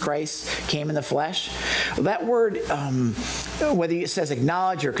Jesus Christ came in the flesh. Well, that word, whether it says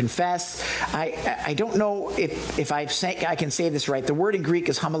acknowledge or confess, I don't know if I can say this right. The word in Greek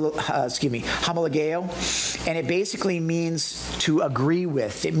is homologeo, and it basically means to agree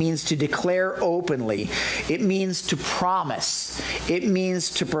with. It means to declare openly. It means to promise. It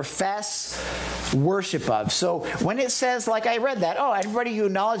means to profess worship of. So when it says, like I read that, oh, everybody who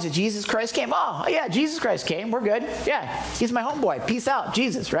acknowledges that Jesus Christ came, oh, yeah, Jesus Christ came, we're good. Yeah, he's my homeboy. Peace out,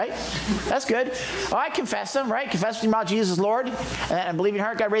 Jesus, right? That's good. Oh, I confess him, right? Confess with your mouth Jesus is Lord, and believe in your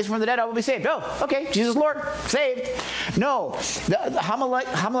heart God raised him from the dead, I will be saved. Oh, okay, Jesus Lord, saved. No, the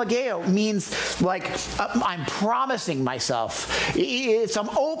homologeo means like I'm promising myself. I'm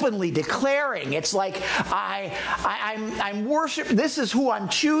openly declaring. It's like I'm worship. This is who I'm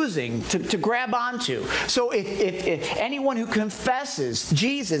choosing to grab onto. So if anyone who confesses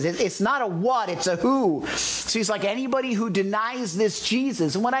Jesus, it's not a what, it's a who. So he's like, anybody who denies this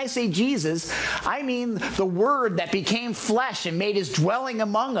Jesus, and when I say Jesus, I mean the Word that became flesh and made his dwelling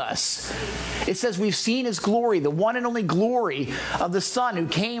among us. It says we've seen his glory, the one and only glory of the Son who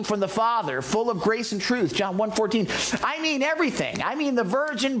came from the Father, full of grace and truth. John 1:14. I mean everything. I mean the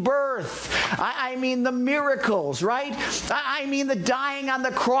virgin birth. I mean the miracles, right? I mean the dying on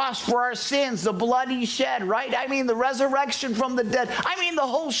the cross for our sins, the blood he shed, right? I mean the resurrection from the dead. I mean the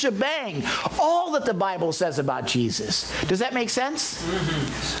whole shebang. All that the Bible says about Jesus. Does that make sense?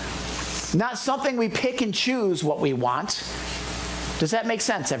 Mm-hmm. Not something we pick and choose what we want. Does that make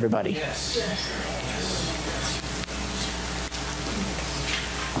sense, everybody? Yes.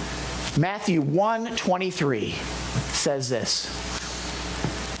 Matthew 1:23 says this.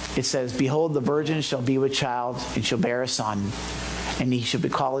 It says, behold, the virgin shall be with child and shall bear a son, and he shall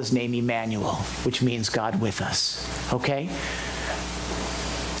call his name Emmanuel, which means God with us. Okay?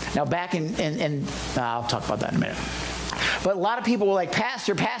 Now back in I'll talk about that in a minute. But a lot of people were like,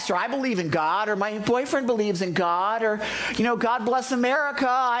 Pastor, I believe in God, or my boyfriend believes in God, or, God bless America.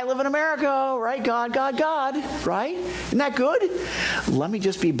 I live in America, right? God, right? Isn't that good? Let me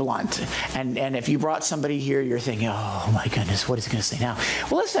just be blunt. And if you brought somebody here, you're thinking, oh my goodness, what is he going to say now?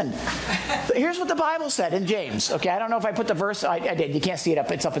 Well, listen, here's what the Bible said in James. Okay, I don't know if I put the verse. I did. You can't see it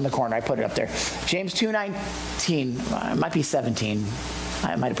up. It's up in the corner. I put it up there. James 2:19. It might be 17.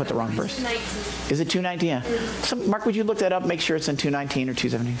 I might have put the wrong verse. 2:19. Is it 2:19? Yeah. So, Mark, would you look that up? Make sure it's in 2:19 or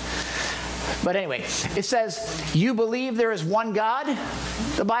 2:17. But anyway, it says, you believe there is one God,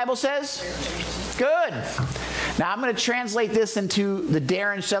 the Bible says? Good. Now, I'm going to translate this into the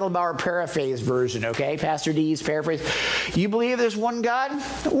Darin Shedelbower paraphrase version, okay? Pastor D's paraphrase. You believe there's one God?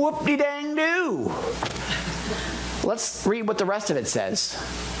 Whoop-de-dang-do. Let's read what the rest of it says.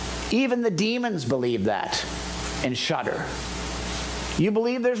 Even the demons believe that and shudder. You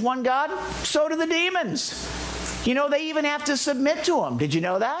believe there's one God? So do the demons. They even have to submit to him. Did you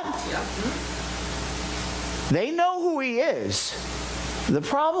know that? Yeah. They know who he is. The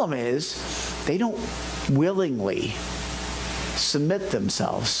problem is they don't willingly submit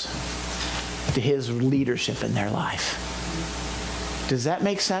themselves to his leadership in their life. Does that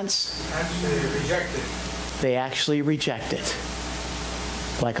make sense? Actually reject it. They actually reject it,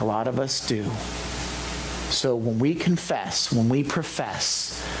 like a lot of us do. So when we confess, when we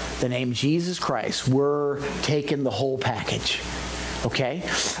profess the name Jesus Christ, we're taking the whole package. Okay?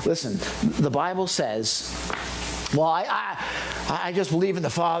 Listen, the Bible says, well, I just believe in the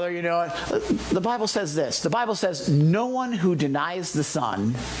Father, The Bible says this. The Bible says, no one who denies the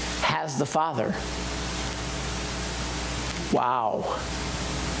Son has the Father. Wow.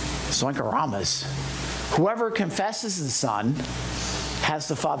 Zoinkaramas. Whoever confesses the Son has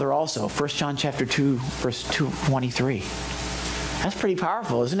the Father also. 1 John chapter 2, verse 23. That's pretty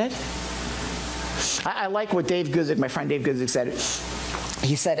powerful, isn't it? I like what Dave Guzik, my friend Dave Guzik, said.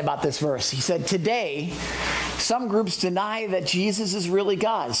 He said about this verse. He said, today, some groups deny that Jesus is really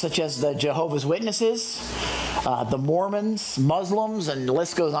God, such as the Jehovah's Witnesses, the Mormons, Muslims, and the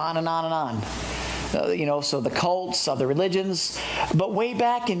list goes on and on and on. So the cults, other religions. But way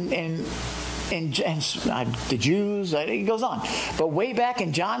back in the Jews, it goes on. But way back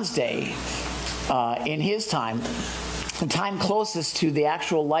in John's day, in his time, the time closest to the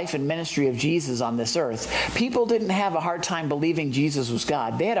actual life and ministry of Jesus on this earth, people didn't have a hard time believing Jesus was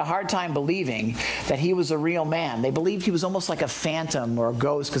God. They had a hard time believing that he was a real man. They believed he was almost like a phantom or a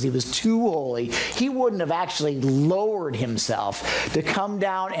ghost because he was too holy. He wouldn't have actually lowered himself to come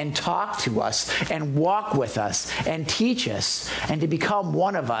down and talk to us and walk with us and teach us and to become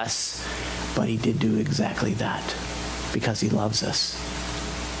one of us. But he did do exactly that because he loves us.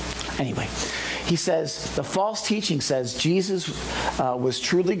 Anyway, he says, the false teaching says Jesus was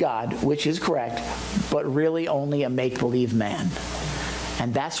truly God, which is correct, but really only a make-believe man.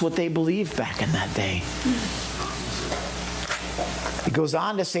 And that's what they believed back in that day. It goes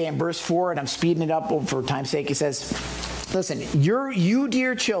on to say in verse 4, and I'm speeding it up for time's sake, he says, Listen, you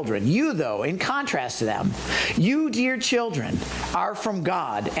dear children, you though, in contrast to them, you dear children are from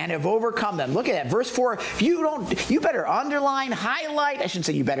God and have overcome them. Look at that, verse 4. You better underline, highlight. I shouldn't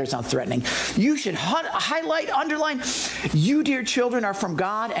say you better, it sounds threatening. You should highlight, underline. You dear children are from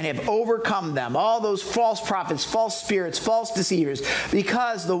God and have overcome them. All those false prophets, false spirits, false deceivers,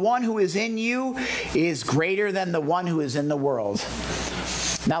 because the one who is in you is greater than the one who is in the world.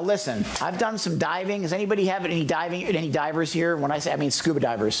 Now listen, I've done some diving. Does anybody have any divers here? When I say, I mean scuba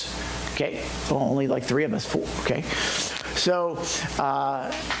divers. Okay, well, only like 3 of us, 4. Okay, so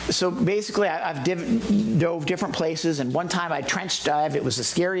basically, I've dove different places, and one time I trench dive. It was the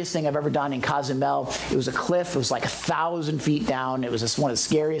scariest thing I've ever done in Cozumel. It was a cliff. It was like 1,000 feet down. It was just one of the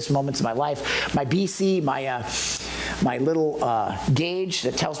scariest moments of my life. My BC, my little gauge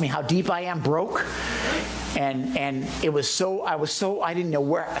that tells me how deep I am broke. And it was so I didn't know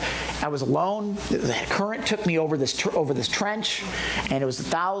where I was alone. The current took me over this trench, and it was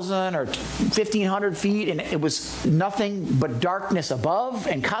 1,000 or 1,500 feet, and it was nothing but darkness above.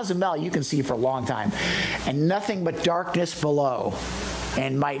 And Cozumel, you can see for a long time, and nothing but darkness below.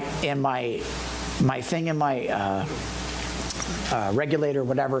 And my thing in my regulator,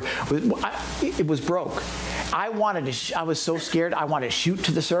 whatever, it was broke. I was so scared, I wanted to shoot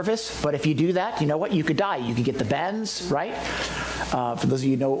to the surface, but if you do that, you know what? You could die. You could get the bends, right? For those of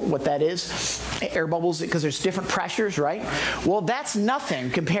you who know what that is, air bubbles, because there's different pressures, right? Well, that's nothing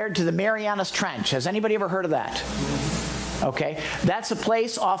compared to the Marianas Trench. Has anybody ever heard of that? Okay, that's a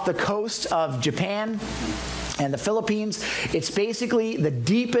place off the coast of Japan and the Philippines. It's basically the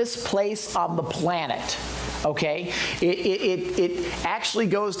deepest place on the planet. Okay, it actually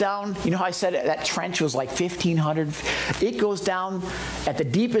goes down. You know how I said that trench was like 1,500? It goes down at the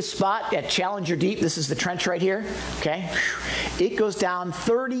deepest spot at Challenger Deep. This is the trench right here. Okay, it goes down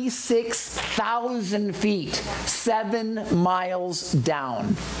 36,000 feet, 7 miles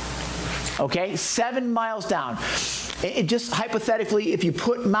down. Okay, 7 miles down. It just hypothetically, if you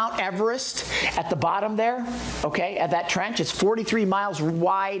put Mount Everest at the bottom there, okay, at that trench, it's 43 miles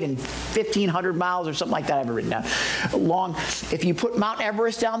wide and 1,500 miles or something like that, I haven't written down, long. If you put Mount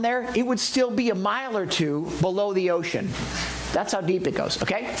Everest down there, it would still be a mile or 2 below the ocean. That's how deep it goes,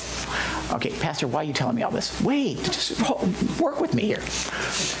 okay? Okay, Pastor, why are you telling me all this? Wait, just work with me here.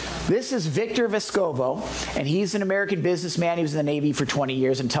 This is Victor Vescovo, and he's an American businessman. He was in the Navy for 20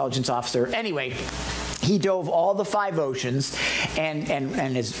 years, intelligence officer. Anyway, he dove all the 5 oceans, and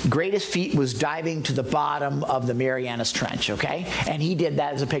his greatest feat was diving to the bottom of the Marianas Trench, okay? And he did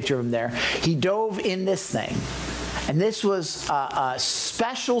that. There's a picture of him there. He dove in this thing. And this was a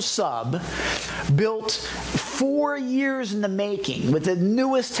special sub built 4 years in the making with the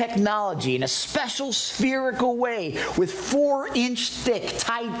newest technology in a special spherical way with 4-inch thick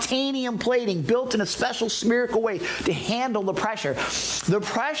titanium plating built in a special spherical way to handle the pressure. The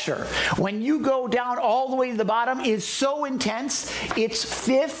pressure, when you go down all the way to the bottom, is so intense, it's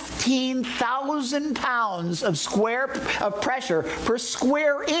 15,000 pounds of pressure per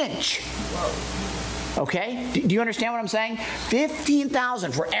square inch. Okay? Do you understand what I'm saying?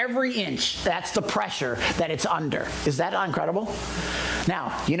 15,000 for every inch. That's the pressure that it's under. Is that incredible?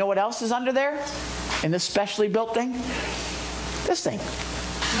 Now, you know what else is under there? In this specially built thing? This thing.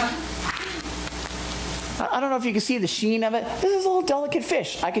 I don't know if you can see the sheen of it. This is a little delicate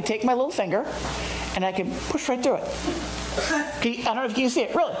fish. I could take my little finger and I could push right through it. I don't know if you can see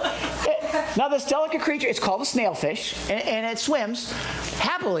it, really. Now this delicate creature, it's called a snailfish, and it swims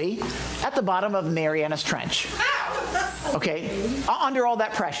happily at the bottom of Marianas Trench. Okay, under all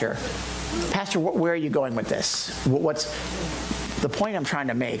that pressure. Pastor, where are you going with this? What's the point I'm trying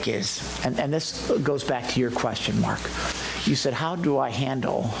to make is, and this goes back to your question, Mark. You said, how do I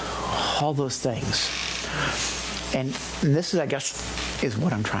handle all those things? And this is, I guess, is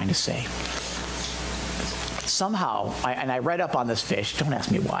what I'm trying to say. Somehow, I read up on this fish. Don't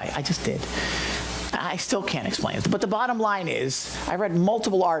ask me why. I just did. I still can't explain it. But the bottom line is, I read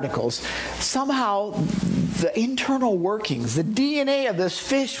multiple articles. Somehow, the internal workings, the DNA of this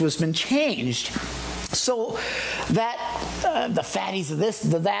fish has been changed so that the fatties of this,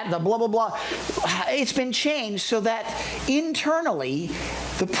 the that, the blah, blah, blah, it's been changed so that internally,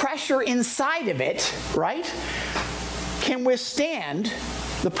 the pressure inside of it, right, can withstand.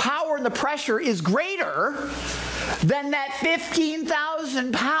 The power and the pressure is greater than that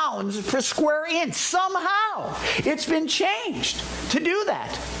 15,000 pounds per square inch. Somehow, it's been changed to do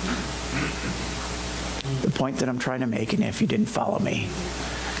that. The point that I'm trying to make, and if you didn't follow me,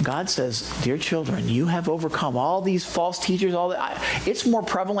 God says, dear children, you have overcome all these false teachers. It's more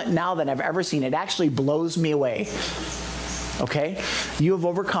prevalent now than I've ever seen. It actually blows me away. Okay? You have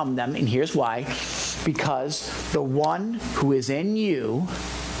overcome them, and here's why. Because the one who is in you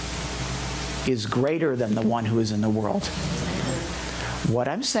is greater than the one who is in the world. What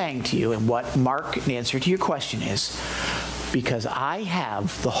I'm saying to you, and what Mark, in answer to your question, is because I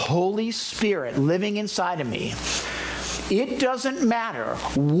have the Holy Spirit living inside of me, it doesn't matter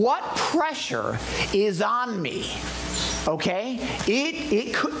what pressure is on me, okay?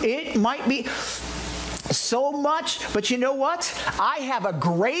 It might be so much, but you know what? I have a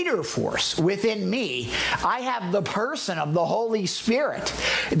greater force within me. I have the person of the Holy Spirit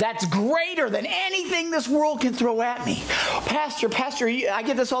that's greater than anything this world can throw at me. Pastor, I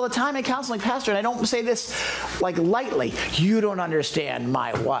get this all the time in counseling, Pastor, and I don't say this like lightly. You don't understand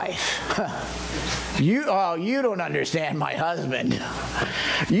my wife. You don't understand my husband.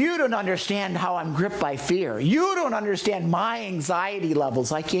 You don't understand how I'm gripped by fear. You don't understand my anxiety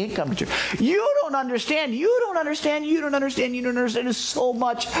levels. I can't come to church. You don't understand. There's so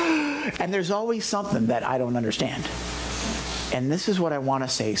much. And there's always something that I don't understand. And this is what I want to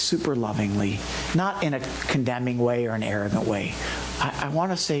say super lovingly, not in a condemning way or an arrogant way. I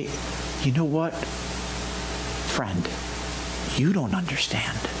want to say, you know what, friend, you don't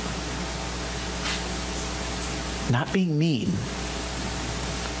understand. Not being mean,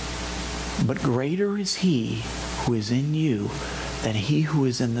 but greater is he who is in you than he who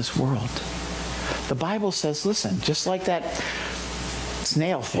is in this world. The Bible says, listen, just like that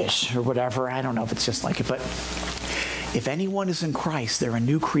snail fish or whatever, I don't know if it's just like it, but if anyone is in Christ, they're a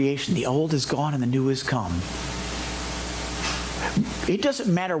new creation. The old is gone and the new is come. It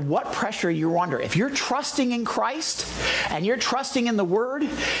doesn't matter what pressure you're under. If you're trusting in Christ and you're trusting in the Word,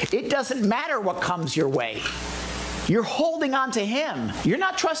 it doesn't matter what comes your way. You're holding on to him. You're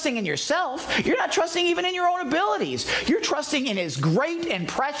not trusting in yourself. You're not trusting even in your own abilities. You're trusting in his great and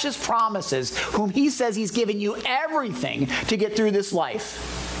precious promises, whom he says he's given you everything to get through this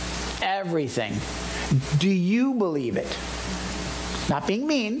life. Everything. Do you believe it? Not being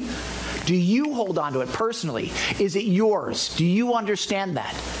mean. Do you hold on to it personally? Is it yours? Do you understand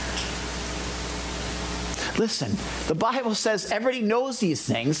that? Listen, the Bible says everybody knows these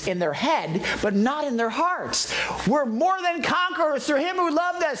things in their head, but not in their hearts. We're more than conquerors through him who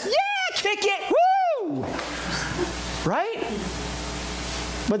loved us. Yeah, kick it, woo! Right?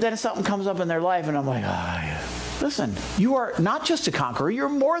 But then something comes up in their life, and I'm like, listen, you are not just a conqueror, you're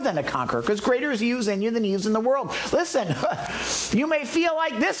more than a conqueror, because greater is he who's in you than he who's in the world. Listen, you may feel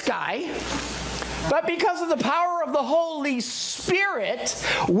like this guy, but because of the power of the Holy Spirit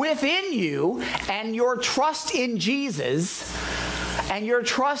within you and your trust in Jesus and your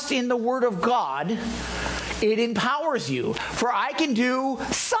trust in the Word of God, it empowers you. For I can do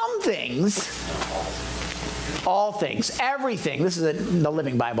some things, all things, everything. This is the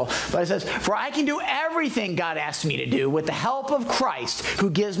Living Bible. But it says, for I can do everything God asks me to do with the help of Christ who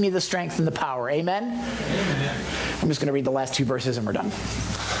gives me the strength and the power. Amen? Amen. I'm just going to read the last two verses and we're done.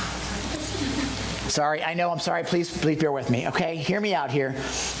 Sorry, I know, I'm sorry. Please bear with me, okay? Hear me out here.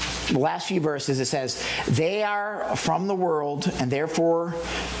 The last few verses, it says, they are from the world and therefore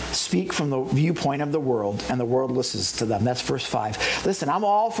speak from the viewpoint of the world, and the world listens to them. That's verse 5. Listen, I'm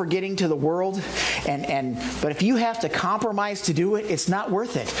all for getting to the world, but if you have to compromise to do it, it's not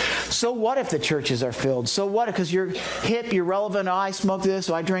worth it. So what if the churches are filled? So what? Because you're hip, you're relevant. Oh, I smoke this,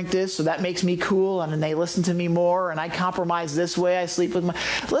 so I drink this, so that makes me cool, and then they listen to me more, and I compromise this way, I sleep with my...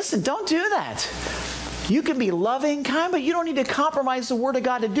 Listen, don't do that. You can be loving, kind, but you don't need to compromise the Word of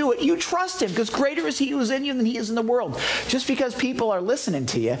God to do it. You trust him, because greater is he who is in you than he is in the world. Just because people are listening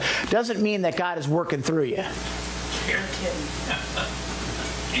to you doesn't mean that God is working through you. You're kidding.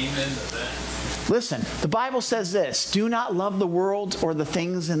 Amen to that. Listen, the Bible says this, do not love the world or the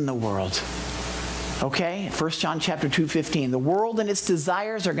things in the world. Okay? 1 John chapter 2:15. The world and its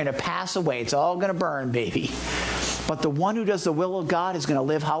desires are going to pass away. It's all going to burn, baby. But the one who does the will of God is going to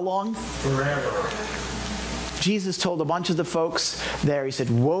live how long? Forever. Jesus told a bunch of the folks there, he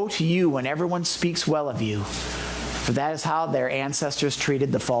said, woe to you when everyone speaks well of you, for that is how their ancestors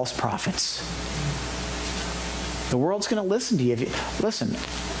treated the false prophets. The world's going to listen to you. Listen,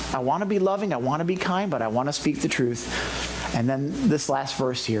 I want to be loving, I want to be kind, but I want to speak the truth. And then this last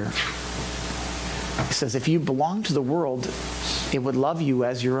verse here, it says, if you belong to the world, it would love you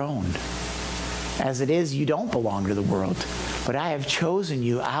as your own. As it is, you don't belong to the world. But I have chosen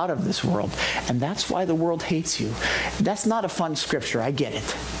you out of this world. And that's why the world hates you. That's not a fun scripture. I get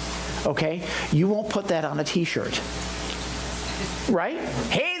it. Okay? You won't put that on a t-shirt. Right?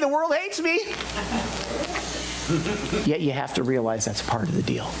 Hey, the world hates me. Yet you have to realize that's part of the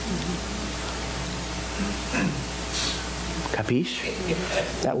deal.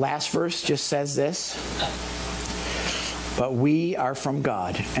 Capiche? That last verse just says this. But we are from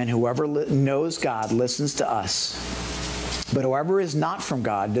God, and whoever knows God listens to us. But whoever is not from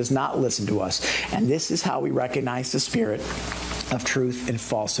God does not listen to us. And this is how we recognize the spirit of truth and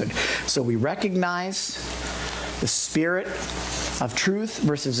falsehood. So we recognize the spirit of truth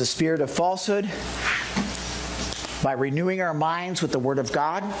versus the spirit of falsehood by renewing our minds with the Word of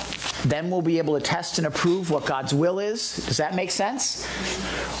God. Then we'll be able to test and approve what God's will is. Does that make sense?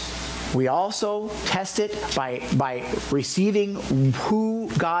 We also test it by receiving who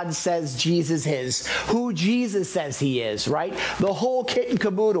God says Jesus is, who Jesus says he is, right? The whole kit and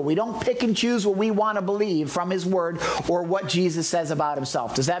caboodle. We don't pick and choose what we want to believe from his word or what Jesus says about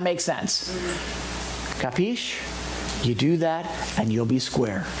himself. Does that make sense? Capiche? You do that and you'll be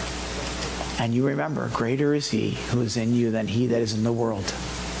square. And you remember, greater is he who is in you than he that is in the world.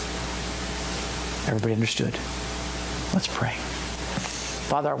 Everybody understood? Let's pray.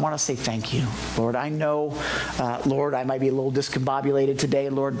 Father, I want to say thank you. Lord, I know, Lord, I might be a little discombobulated today,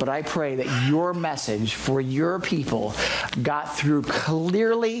 Lord, but I pray that your message for your people got through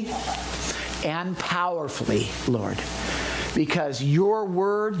clearly and powerfully, Lord. Because your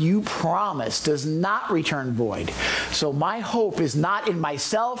word, you promise, does not return void. So my hope is not in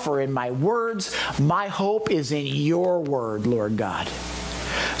myself or in my words. My hope is in your word, Lord God.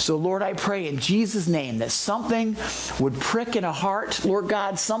 So, Lord, I pray in Jesus' name that something would prick in a heart, Lord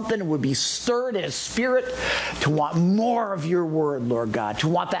God, something would be stirred in a spirit to want more of your word, Lord God, to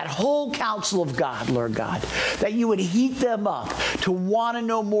want that whole counsel of God, Lord God, that you would heat them up to want to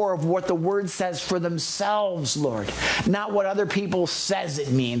know more of what the word says for themselves, Lord, not what other people says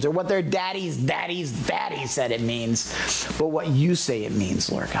it means or what their daddy said it means, but what you say it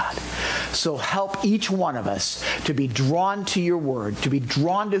means, Lord God. So help each one of us to be drawn to your word, to be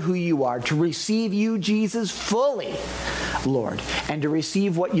drawn to who you are, to receive you, Jesus, fully, Lord, and to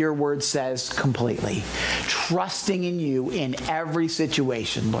receive what your word says completely, trusting in you in every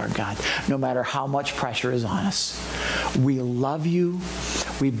situation, Lord God, no matter how much pressure is on us. We love you.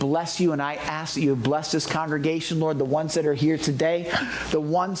 We bless you, and I ask that you bless this congregation, Lord, the ones that are here today, the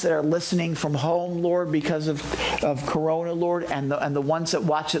ones that are listening from home, Lord, because of Corona, Lord, and the ones that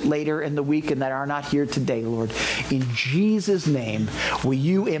watch it later in the week and that are not here today, Lord. In Jesus' name, will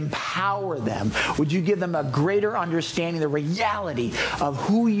you empower them? Would you give them a greater understanding, the reality of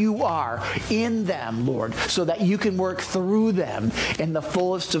who you are in them, Lord, so that you can work through them in the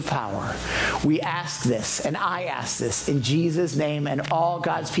fullest of power. We ask this, and I ask this in Jesus' name, and all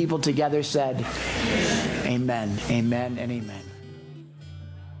God's people together said, amen, amen, and amen.